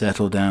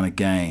 settle down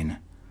again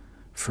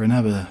for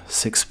another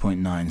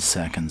 6.9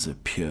 seconds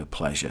of pure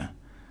pleasure,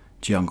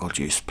 jungle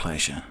juice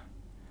pleasure.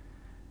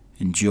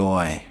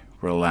 Enjoy,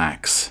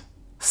 relax,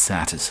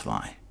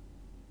 satisfy.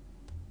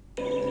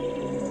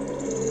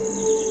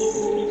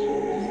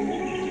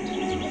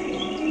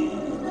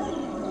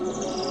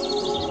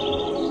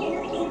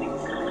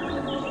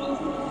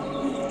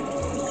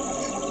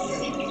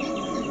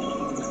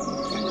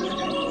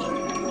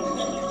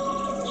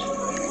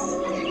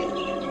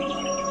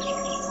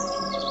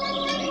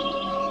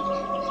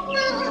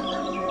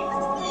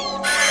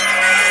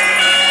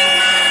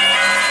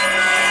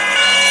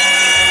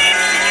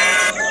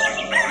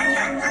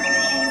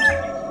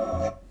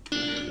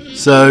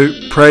 So,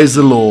 praise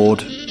the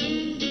Lord,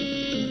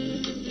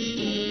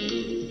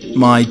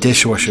 my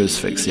dishwasher was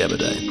fixed the other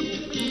day.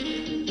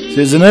 So it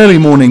was an early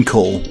morning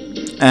call,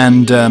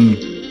 and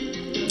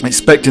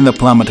expecting the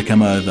plumber to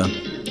come over.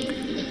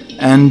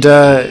 And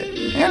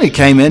he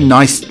came in,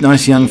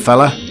 nice young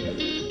fella,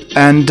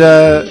 and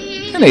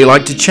he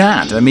liked to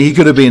chat. I mean, he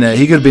could have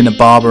been a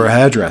barber or a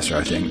hairdresser,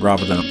 I think,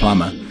 rather than a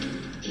plumber.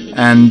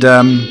 And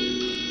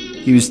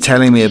he was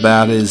telling me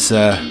about his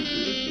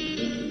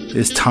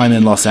time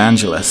in Los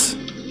Angeles,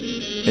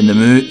 in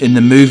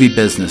the movie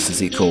business, as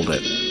he called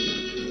it,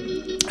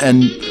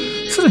 and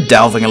sort of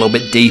delving a little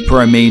bit deeper.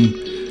 I mean,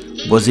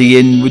 was he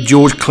in with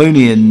George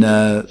Clooney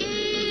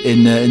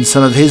in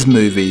some of his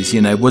movies? You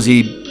know, was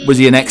he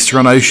an extra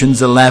on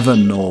Ocean's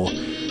 11 or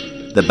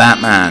the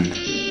Batman,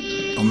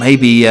 or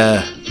maybe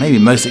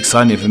most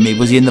exciting for me,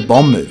 was he in the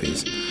Bond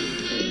movies?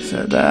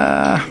 Said,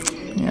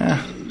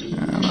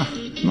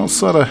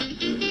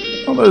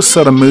 not those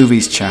sort of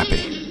movies,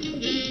 chappie.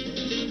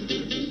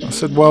 I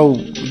said, well,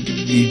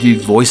 you do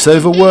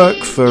voiceover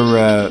work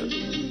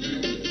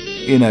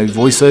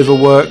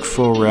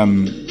for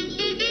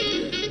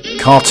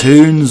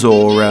cartoons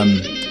or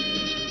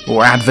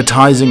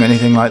advertising or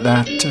anything like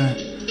that?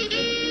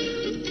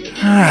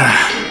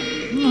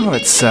 No,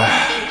 it's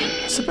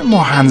a bit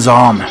more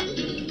hands-on.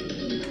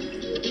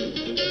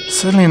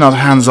 Certainly not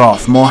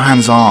hands-off, more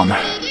hands-on.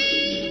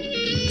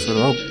 So,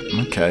 oh,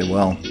 okay,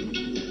 well,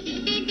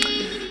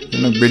 you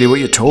know really what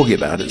you're talking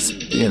about. It's,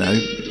 you know,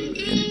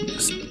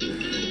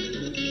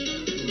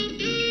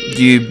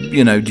 do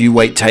you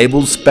wait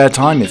tables spare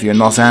time if you're in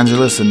Los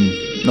Angeles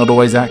and not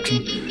always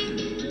acting?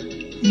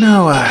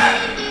 No,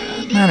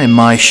 man in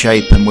my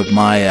shape and with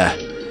my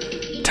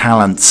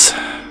talents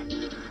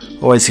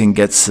always can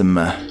get some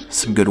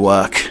good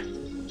work.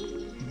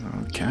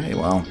 Okay,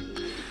 well,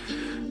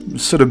 I'm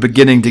sort of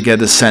beginning to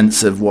get a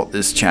sense of what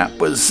this chap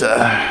was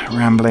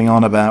rambling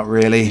on about,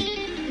 really.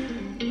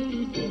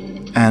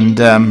 And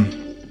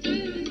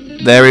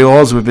there he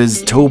was with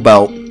his tool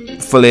belt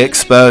fully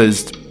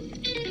exposed,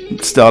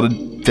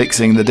 started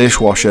fixing the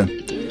dishwasher.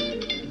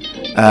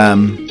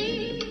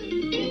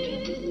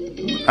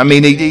 I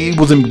mean, he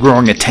wasn't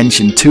drawing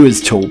attention to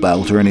his tool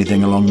belt or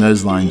anything along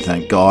those lines,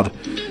 thank God.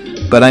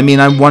 But I mean,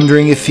 I'm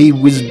wondering if he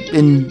was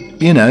in,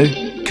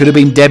 could have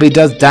been Debbie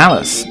Does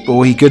Dallas,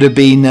 or he could have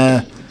been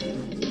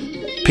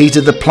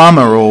Peter the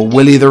Plumber or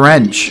Willie the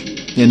Wrench,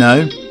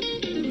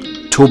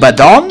 Tool belt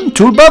on,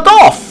 tool belt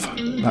off,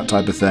 that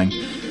type of thing.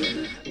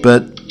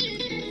 But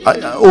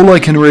all I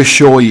can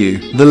reassure you,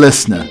 the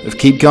listener of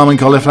Keep Calm and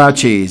Cauliflower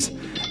Cheese,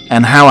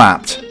 and How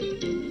Apt,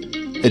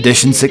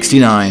 edition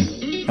 69,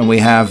 and we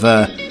have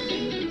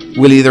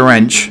Willie the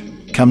Wrench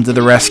come to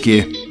the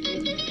rescue.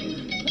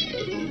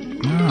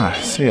 I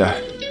see a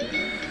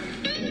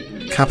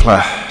couple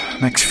of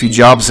next few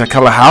jobs, a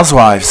couple of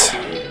housewives.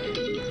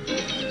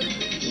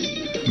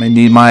 May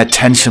need my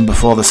attention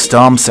before the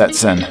storm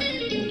sets in.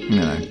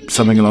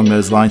 Something along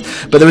those lines.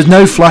 But there was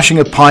no flushing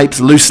of pipes,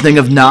 loosening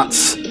of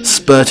nuts,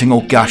 spurting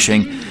or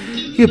gushing.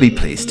 You'll be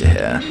pleased to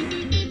hear.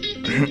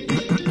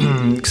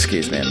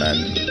 Excuse me a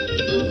moment.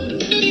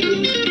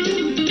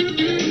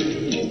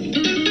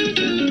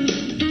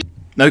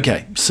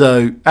 Okay,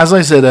 so as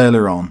I said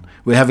earlier on,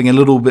 we're having a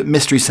little bit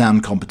mystery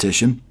sound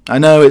competition. I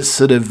know it's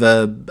sort of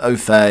au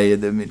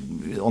fait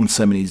on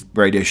so many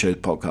radio shows,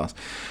 podcasts,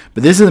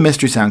 but this is a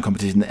mystery sound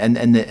competition,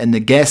 and the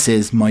guess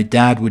is my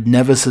dad would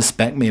never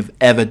suspect me of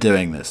ever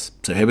doing this.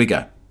 So here we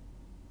go.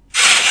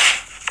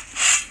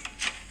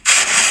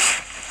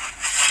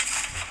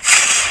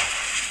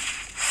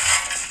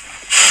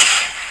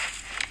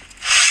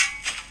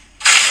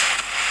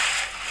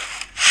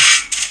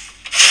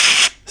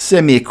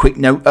 Send me a quick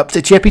note up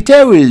to Chippy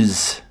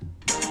Toes.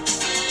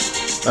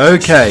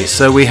 Okay,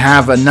 so we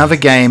have another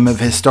game of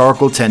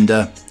historical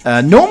Tinder.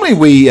 Normally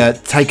we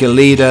take a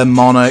leader,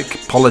 monarch,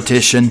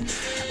 politician,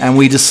 and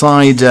we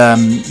decide,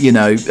 is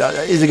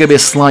it going to be a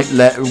slight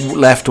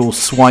left or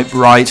swipe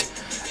right?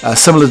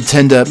 Similar to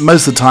Tinder,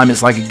 most of the time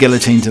it's like a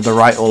guillotine to the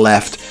right or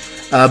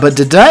left. But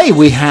today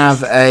we do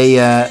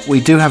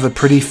have a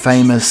pretty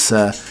famous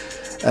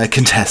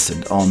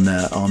contestant on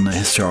the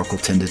historical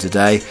Tinder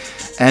today,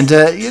 and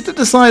you have to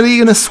decide, are you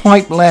going to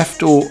swipe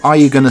left or are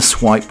you going to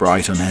swipe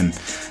right on him?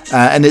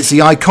 And it's the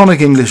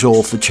iconic English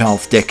author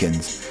Charles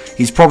Dickens.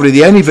 He's probably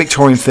the only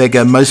Victorian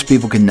figure most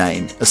people can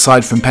name.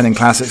 Aside from penning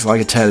classics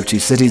like A Tale of Two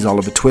Cities,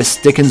 Oliver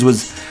Twist, Dickens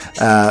was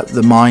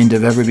the mind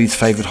of everybody's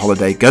favourite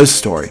holiday ghost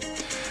story.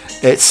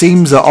 It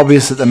seems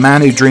obvious that the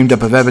man who dreamed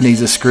up of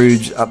Ebenezer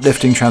Scrooge's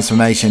uplifting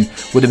transformation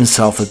would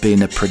himself have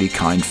been a pretty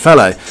kind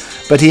fellow,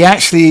 but he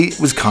actually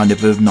was kind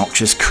of an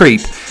obnoxious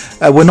creep.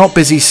 We're not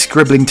busy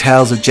scribbling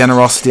tales of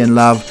generosity and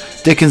love.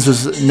 Dickens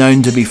was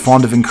known to be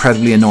fond of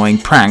incredibly annoying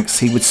pranks.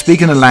 He would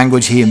speak in a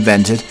language he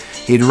invented.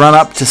 He'd run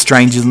up to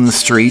strangers on the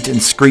street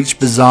and screech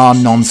bizarre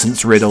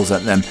nonsense riddles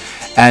at them.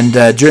 And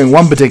during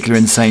one particular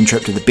insane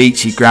trip to the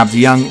beach, he grabbed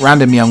a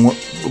random young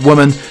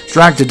woman,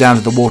 dragged her down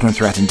to the water and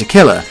threatened to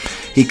kill her.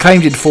 He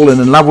claimed he'd fallen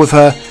in love with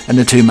her, and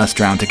the two must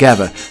drown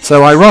together.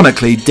 So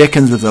ironically,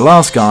 Dickens was the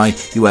last guy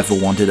you ever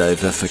wanted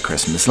over for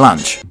Christmas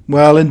lunch.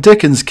 Well, in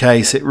Dickens'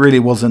 case, it really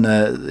wasn't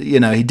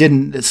he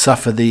didn't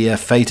suffer the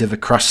fate of a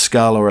crushed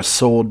skull or a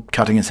sword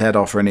cutting his head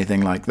off or anything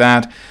like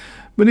that.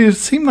 But it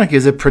seemed like he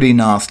was a pretty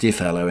nasty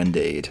fellow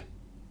indeed.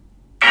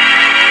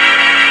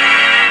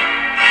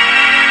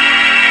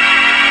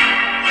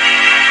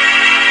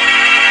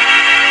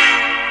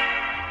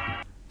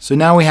 So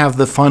now we have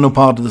the final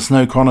part of the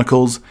Snow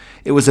Chronicles.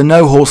 It was a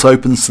no-horse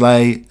open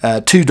sleigh,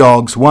 2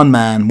 dogs, 1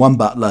 man, 1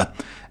 butler,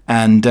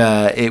 and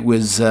it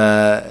was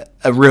a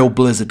real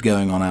blizzard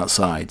going on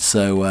outside.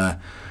 So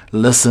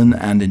listen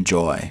and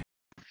enjoy.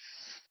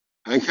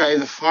 Okay,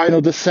 the final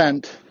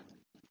descent.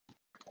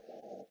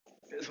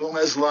 It's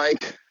almost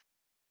like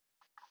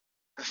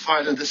the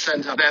final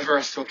descent up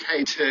Everest or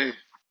K2.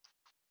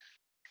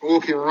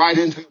 Walking right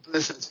into a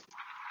blizzard.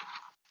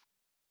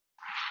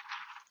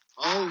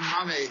 Oh,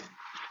 mummy.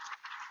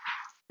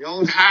 The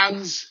old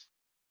hands,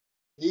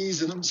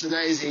 knees and umps a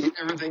daisy,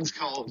 everything's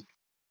cold.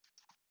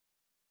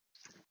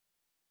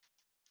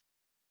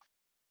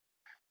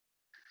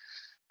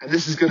 And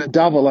this is going to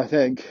double, I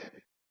think.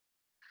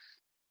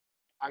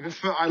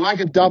 I like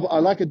a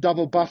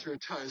double butter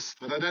toast,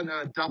 but I don't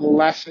know, double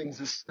lashings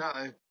of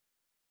snow.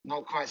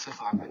 Not quite so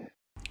fun.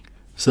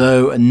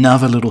 So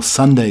another little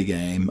Sunday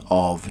game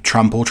of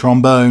Trump or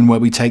Trombone, where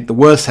we take the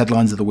worst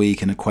headlines of the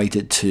week and equate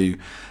it to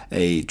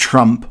a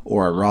trump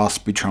or a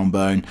raspberry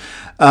trombone.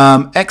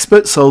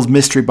 Expert solves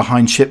mystery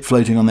behind ship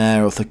floating on the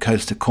air off the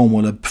coast of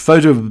Cornwall. A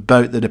photo of a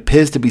boat that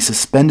appears to be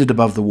suspended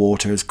above the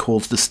water has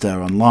caused a stir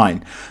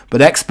online,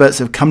 but experts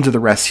have come to the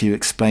rescue to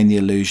explain the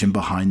illusion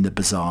behind the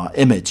bizarre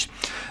image.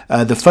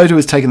 The photo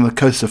was taken on the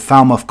coast of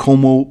Falmouth,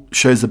 Cornwall,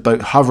 shows the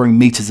boat hovering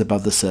metres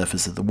above the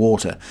surface of the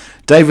water.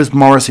 David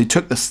Morris, who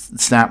took the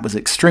snap, was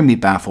extremely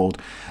baffled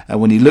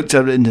when he looked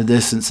up into the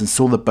distance and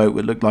saw the boat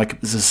would look like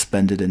it was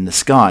suspended in the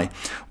sky.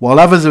 While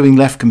others are being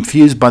left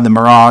confused by the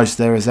mirage,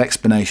 there is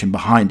explanation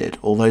behind it,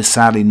 although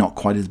sadly not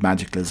quite as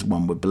magical as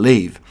one would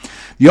believe.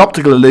 The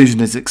optical illusion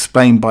is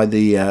explained by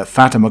the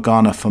Fata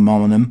Morgana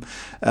phenomenon,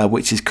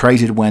 which is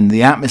created when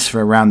the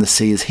atmosphere around the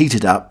sea is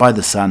heated up by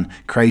the sun,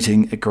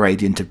 creating a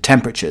gradient of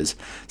temperatures.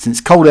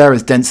 Since cold air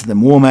is denser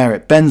than warm air,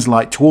 it bends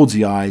light towards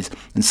the eyes,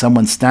 and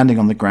someone standing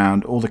on the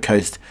ground or the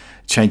coast,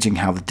 changing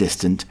how the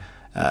distant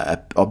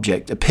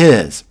object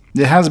appears.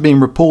 It has been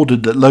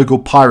reported that local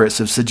pirates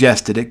have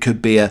suggested it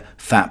could be a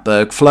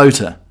fatberg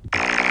floater.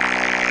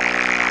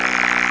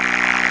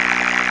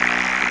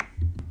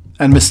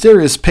 And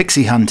mysterious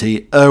pixie hunter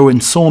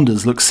Erwin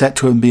Saunders looks set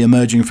to be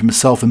emerging from a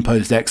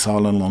self-imposed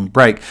exile on a long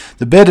break.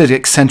 The bearded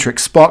eccentric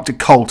sparked a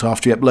cult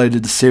after he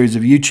uploaded a series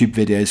of YouTube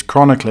videos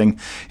chronicling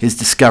his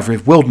discovery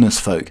of wilderness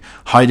folk,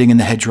 hiding in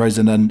the hedgerows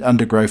and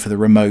undergrowth of the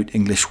remote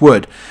English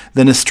wood.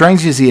 Then, as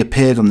strangely as he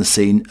appeared on the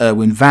scene,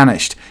 Erwin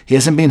vanished. He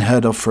hasn't been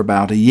heard of for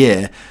about a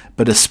year,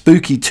 but a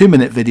spooky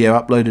 2-minute video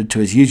uploaded to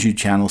his YouTube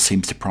channel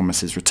seems to promise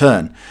his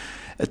return.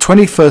 A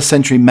 21st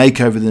century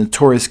makeover of the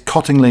notorious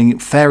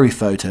Cottingling fairy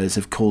photos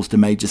have caused a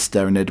major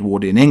stir in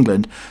Edwardian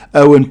England.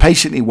 Owen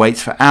patiently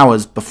waits for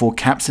hours before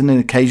capturing an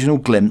occasional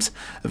glimpse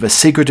of a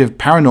secretive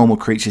paranormal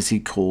creatures he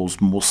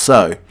calls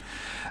Morceau.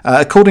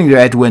 According to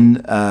Erwin,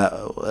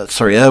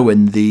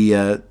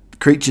 the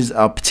creatures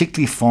are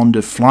particularly fond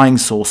of flying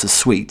saucer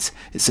sweets.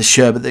 It's a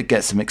sherbet that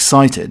gets them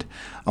excited.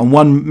 On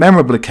one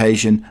memorable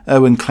occasion,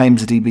 Owen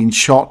claims that he'd been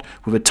shot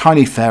with a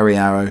tiny fairy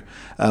arrow,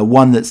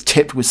 one that's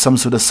tipped with some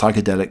sort of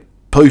psychedelic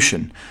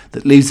potion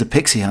that leaves the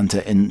pixie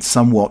hunter in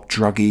somewhat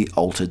druggy,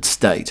 altered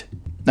state.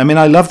 I mean,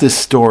 I love this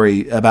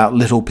story about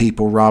little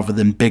people rather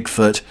than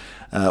Bigfoot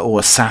or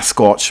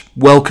Sasquatch.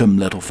 Welcome,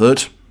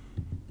 Littlefoot.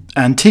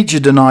 And teacher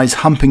denies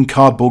humping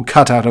cardboard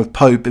cutout of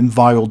Pope in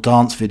viral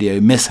dance video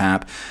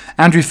mishap.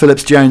 Andrew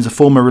Phillips-Jones, a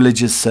former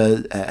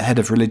head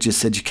of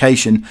religious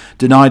education,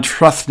 denied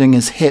thrusting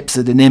his hips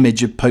at an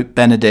image of Pope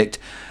Benedict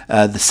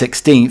the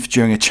 16th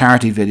during a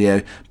charity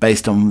video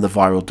based on the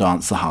viral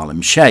dance The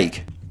Harlem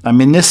Shake. I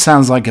mean, this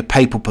sounds like a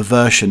papal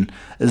perversion,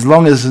 as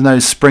long as there's no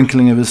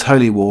sprinkling of his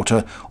holy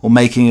water or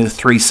making a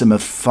threesome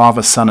of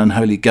Father, Son and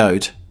Holy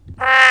Goat.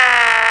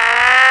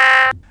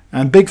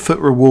 And Bigfoot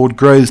reward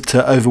grows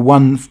to over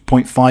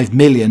 $1.5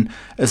 million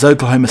as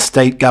Oklahoma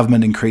state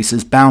government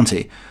increases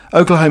bounty.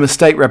 Oklahoma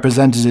State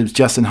Representative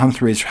Justin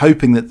Humphrey is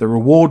hoping that the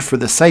reward for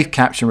the safe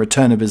capture and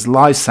return of his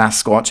live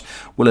Sasquatch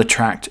will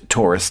attract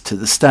tourists to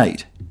the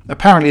state.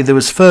 Apparently there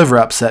was further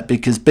upset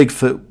because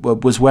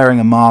Bigfoot was wearing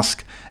a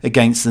mask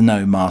against the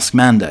no mask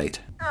mandate.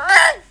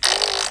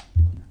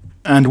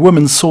 And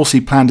woman's saucy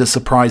plan to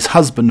surprise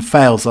husband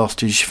fails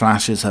after she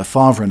flashes her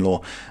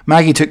father-in-law.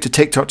 Maggie took to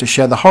TikTok to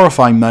share the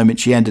horrifying moment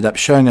she ended up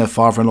showing her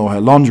father-in-law her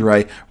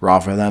lingerie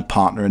rather than a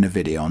partner in a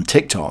video on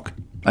TikTok.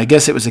 I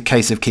guess it was a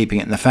case of keeping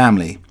it in the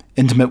family.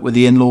 Intimate with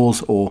the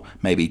in-laws, or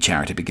maybe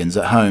charity begins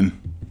at home.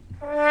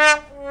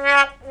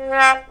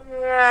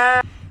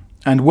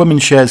 And woman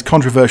shares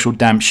controversial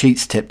damp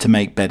sheets tip to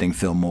make bedding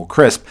feel more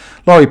crisp.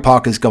 Laurie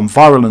Parker's gone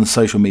viral on a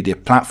social media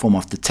platform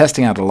after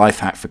testing out a life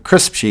hack for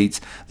crisp sheets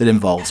that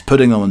involves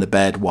putting them on the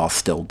bed while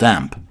still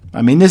damp.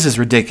 I mean, this is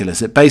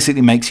ridiculous. It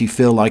basically makes you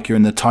feel like you're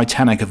in the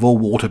Titanic of all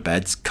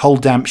waterbeds.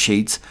 Cold damp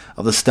sheets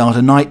are the start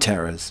of night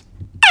terrors.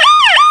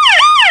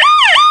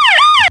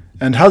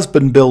 And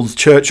husband builds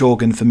church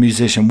organ for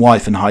musician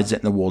wife and hides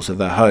it in the walls of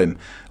their home.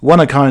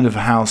 One kind of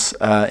house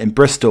in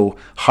Bristol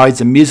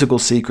hides a musical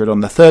secret on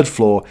the third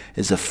floor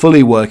is a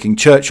fully working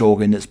church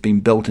organ that's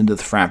been built into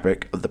the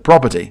fabric of the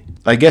property.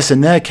 I guess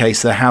in their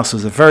case their house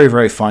was a very,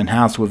 very fine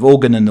house with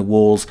organ in the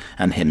walls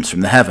and hymns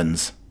from the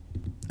heavens.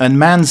 And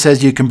man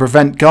says you can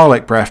prevent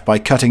garlic breath by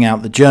cutting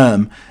out the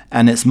germ,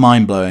 and it's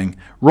mind-blowing.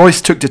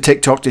 Royce took to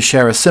TikTok to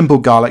share a simple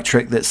garlic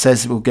trick that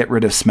says it will get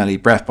rid of smelly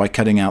breath by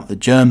cutting out the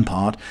germ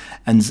part,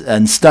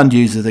 and stunned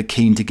users are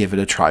keen to give it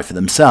a try for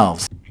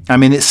themselves. I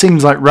mean, it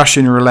seems like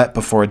Russian roulette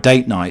before a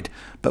date night,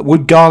 but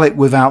would garlic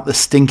without the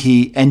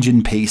stinky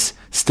engine piece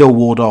still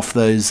ward off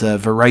those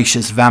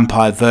voracious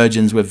vampire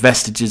virgins with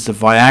vestiges of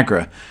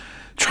Viagra?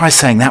 Try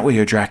saying that with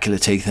your Dracula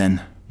teeth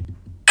in.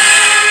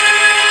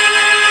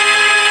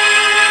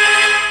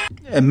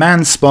 A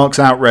man sparks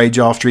outrage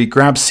after he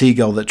grabs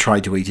seagull that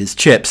tried to eat his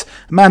chips.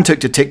 A man took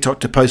to TikTok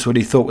to post what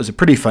he thought was a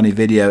pretty funny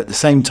video. At the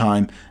same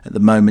time, at the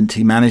moment,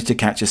 he managed to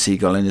catch a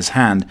seagull in his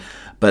hand,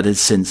 but has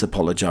since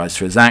apologised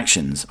for his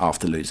actions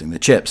after losing the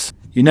chips.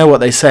 You know what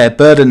they say, a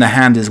bird in the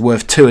hand is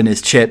worth two in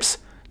his chips.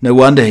 No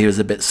wonder he was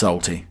a bit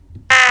salty.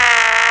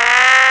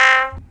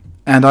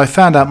 And I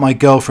found out my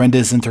girlfriend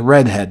isn't a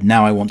redhead,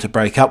 now I want to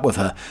break up with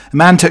her. A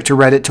man took to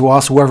Reddit to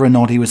ask whether or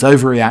not he was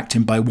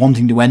overreacting by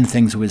wanting to end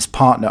things with his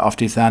partner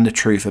after he found the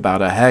truth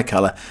about her hair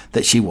colour,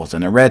 that she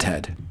wasn't a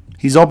redhead.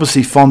 He's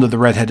obviously fond of the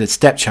redheaded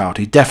stepchild.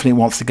 He definitely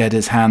wants to get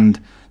his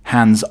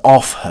hands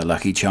off her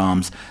Lucky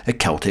Charms, a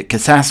Celtic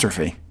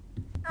catastrophe.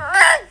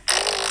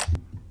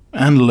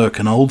 And look,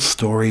 an old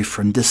story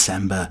from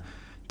December,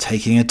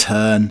 taking a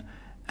turn.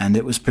 And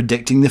it was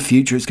predicting the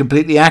future. It's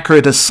completely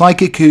accurate. A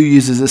psychic who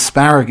uses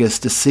asparagus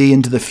to see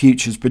into the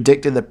future has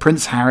predicted that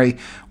Prince Harry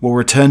will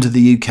return to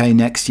the UK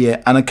next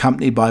year,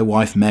 unaccompanied by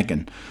wife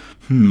Meghan.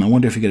 I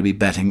wonder if you're going to be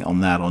betting on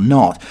that or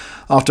not.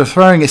 After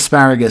throwing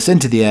asparagus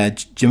into the air,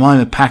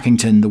 Jemima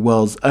Packington, the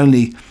world's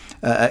only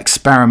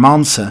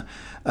experimencer,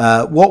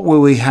 what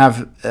will we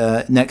have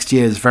next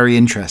year is very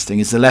interesting.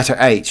 Is the letter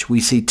H. We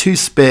see two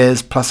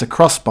spears plus a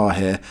crossbar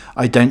here.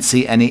 I don't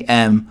see any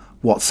M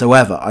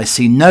whatsoever. I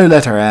see no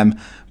letter M,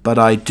 but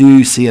I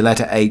do see a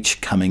letter H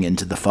coming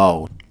into the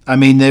fold. I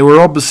mean, they were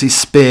obviously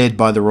speared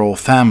by the royal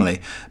family.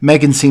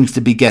 Meghan seems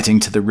to be getting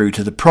to the root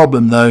of the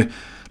problem, though.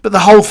 But the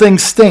whole thing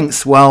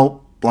stinks,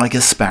 well, like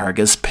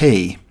asparagus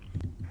pea.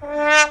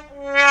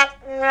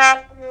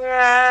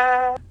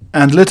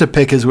 And litter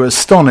pickers were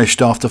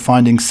astonished after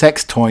finding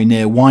sex toy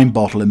near wine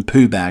bottle and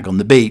poo bag on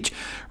the beach.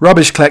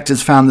 Rubbish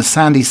collectors found the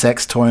sandy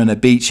sex toy on a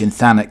beach in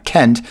Thanet,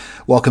 Kent,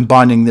 while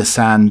combining the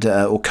sand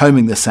or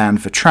combing the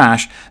sand for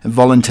trash. And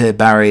volunteer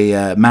Barry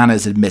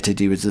Manners admitted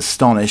he was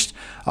astonished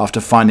after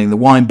finding the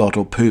wine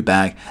bottle, poo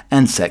bag,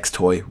 and sex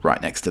toy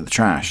right next to the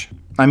trash.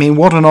 I mean,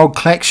 what an odd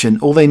collection!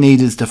 All they need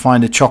is to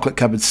find a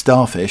chocolate-covered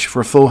starfish for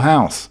a full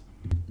house.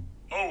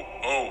 Ho,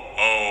 ho,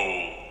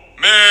 ho!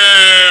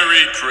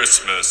 Merry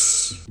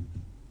Christmas!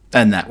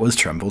 And that was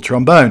Tremble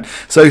Trombone.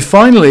 So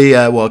finally,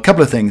 a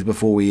couple of things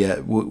before we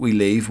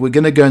leave. We're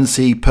going to go and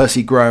see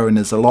Percy Grower in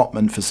his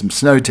allotment for some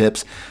snow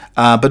tips.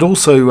 But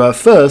also,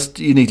 first,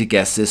 you need to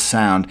guess this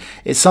sound.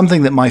 It's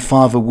something that my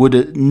father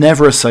would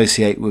never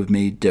associate with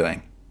me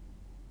doing.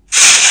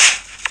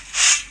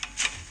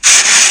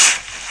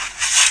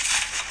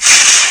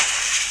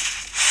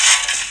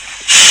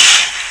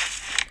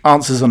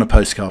 Answers on a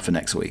postcard for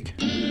next week.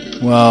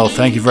 Well,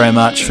 thank you very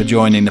much for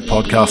joining the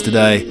podcast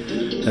today.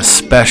 A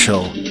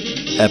special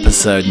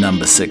episode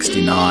number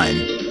 69.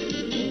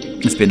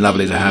 It's been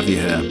lovely to have you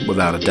here,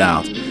 without a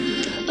doubt.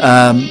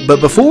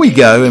 But before we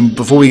go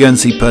and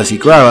see Percy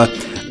Grower,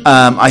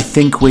 I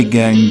think we're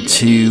going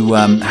to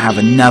have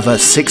another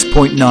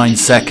 6.9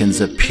 seconds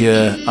of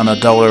pure,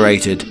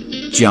 unadulterated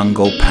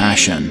jungle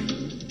passion.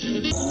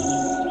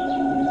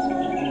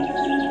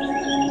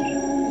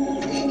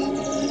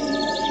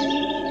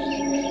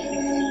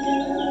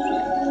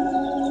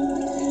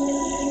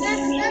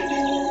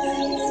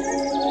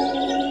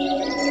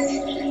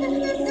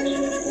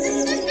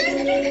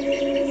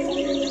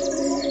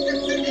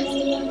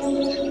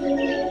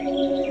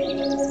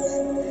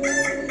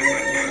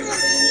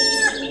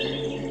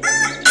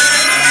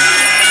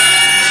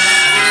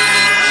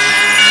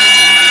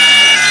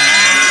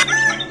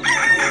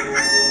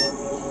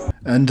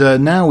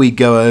 And now we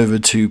go over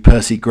to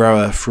Percy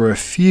Grower for a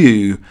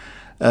few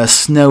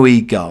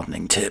snowy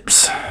gardening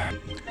tips.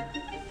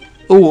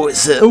 Oh,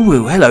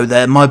 hello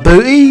there, my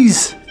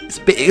booties.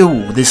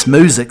 This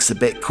music's a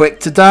bit quick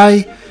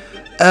today.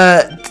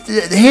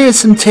 Here's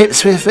some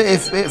tips for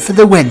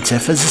the winter,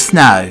 for the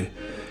snow.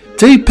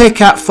 Do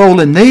pick up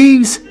fallen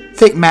leaves.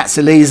 Thick mats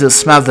of leaves will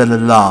smother the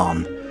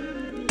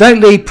lawn. Don't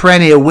leave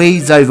perennial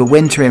weeds over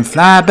winter in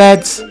flower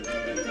beds.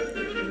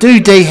 Do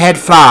dehead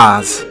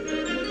flowers.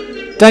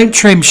 Don't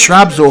trim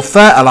shrubs or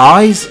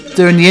fertilise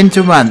during the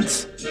winter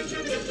months.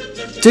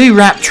 Do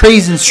wrap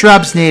trees and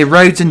shrubs near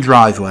roads and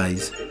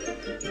driveways.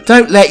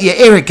 Don't let your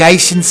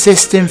irrigation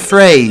system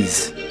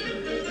freeze.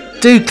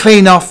 Do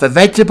clean off the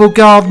vegetable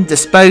garden,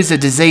 dispose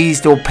of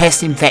diseased or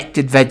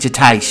pest-infected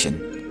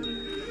vegetation.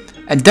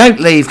 And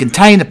don't leave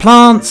container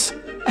plants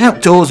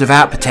outdoors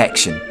without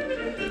protection.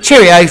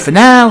 Cheerio for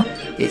now,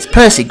 it's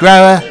Percy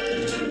Grower,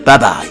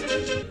 bye-bye.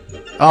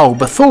 Oh,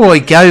 before I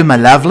go, my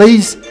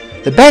lovelies,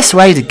 the best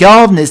way to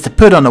garden is to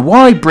put on a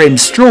wide-brimmed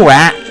straw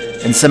hat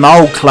and some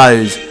old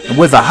clothes, and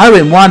with a hoe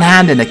in one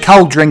hand and a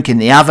cold drink in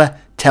the other,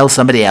 tell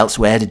somebody else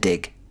where to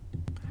dig.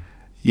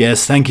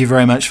 Yes, thank you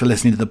very much for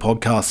listening to the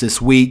podcast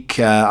this week.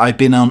 I've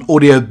been on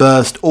audio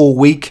burst all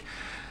week.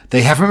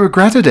 They haven't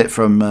regretted it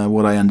from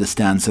what I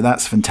understand, so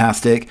that's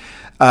fantastic.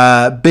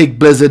 Big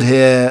blizzard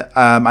here.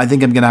 I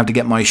think I'm going to have to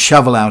get my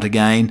shovel out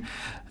again.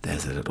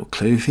 There's a little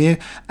clue for you.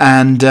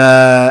 And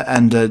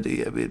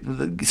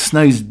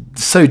snow's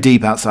so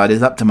deep outside,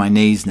 it's up to my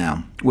knees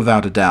now,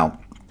 without a doubt.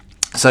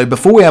 So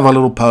before we have our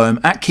little poem,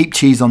 at Keep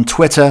Cheese on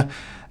Twitter,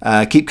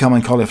 Keep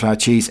Common Cauliflower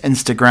Cheese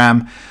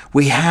Instagram,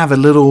 we have a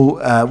little,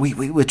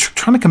 we're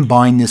trying to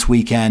combine this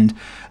weekend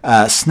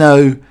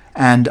snow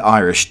and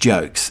Irish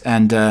jokes.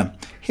 And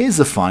here's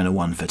the final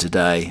one for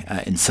today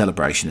in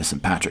celebration of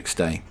St. Patrick's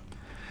Day.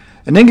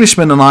 An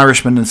Englishman, an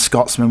Irishman and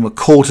Scotsman were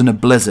caught in a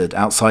blizzard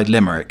outside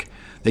Limerick.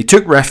 They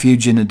took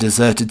refuge in a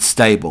deserted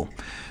stable.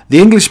 The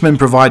Englishman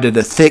provided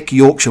a thick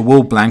Yorkshire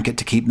wool blanket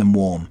to keep them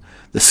warm.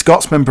 The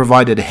Scotsman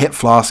provided a hip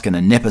flask and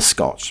a nip of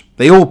scotch.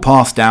 They all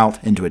passed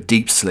out into a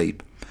deep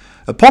sleep.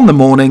 Upon the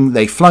morning,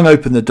 they flung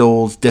open the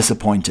doors,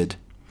 disappointed.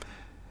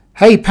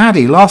 "Hey,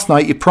 Paddy, last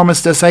night you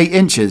promised us 8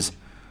 inches.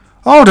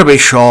 "Oh, to be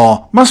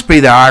sure. Must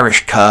be the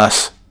Irish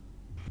curse."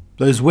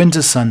 Those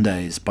Winter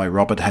Sundays by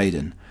Robert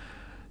Hayden.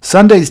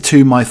 Sundays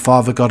too my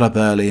father got up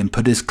early and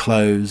put his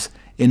clothes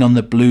in on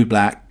the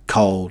blue-black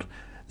cold.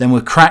 Then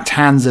with cracked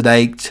hands that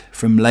ached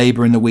from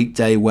labour in the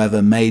weekday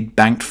weather made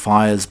banked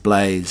fires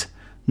blaze.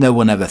 No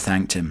one ever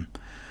thanked him.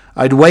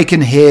 I'd wake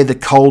and hear the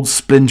cold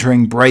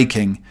splintering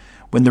breaking.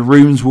 When the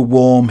rooms were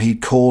warm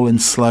he'd call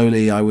and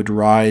slowly I would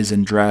rise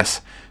and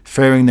dress,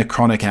 fearing the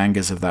chronic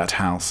angers of that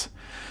house.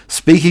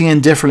 Speaking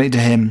indifferently to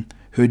him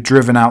who had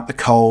driven out the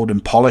cold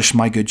and polished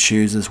my good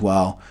shoes as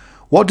well.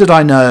 What did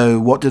I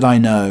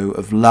know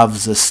of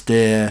love's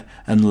austere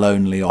and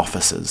lonely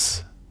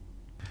offices?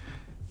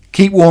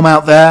 Keep warm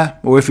out there,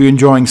 or if you're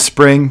enjoying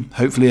spring,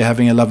 hopefully you're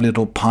having a lovely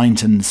little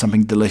pint and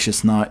something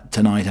delicious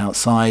tonight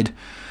outside.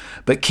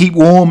 But keep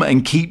warm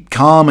and keep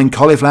calm and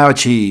cauliflower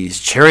cheese.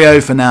 Cheerio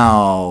for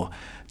now,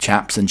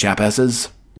 chaps and chapesses.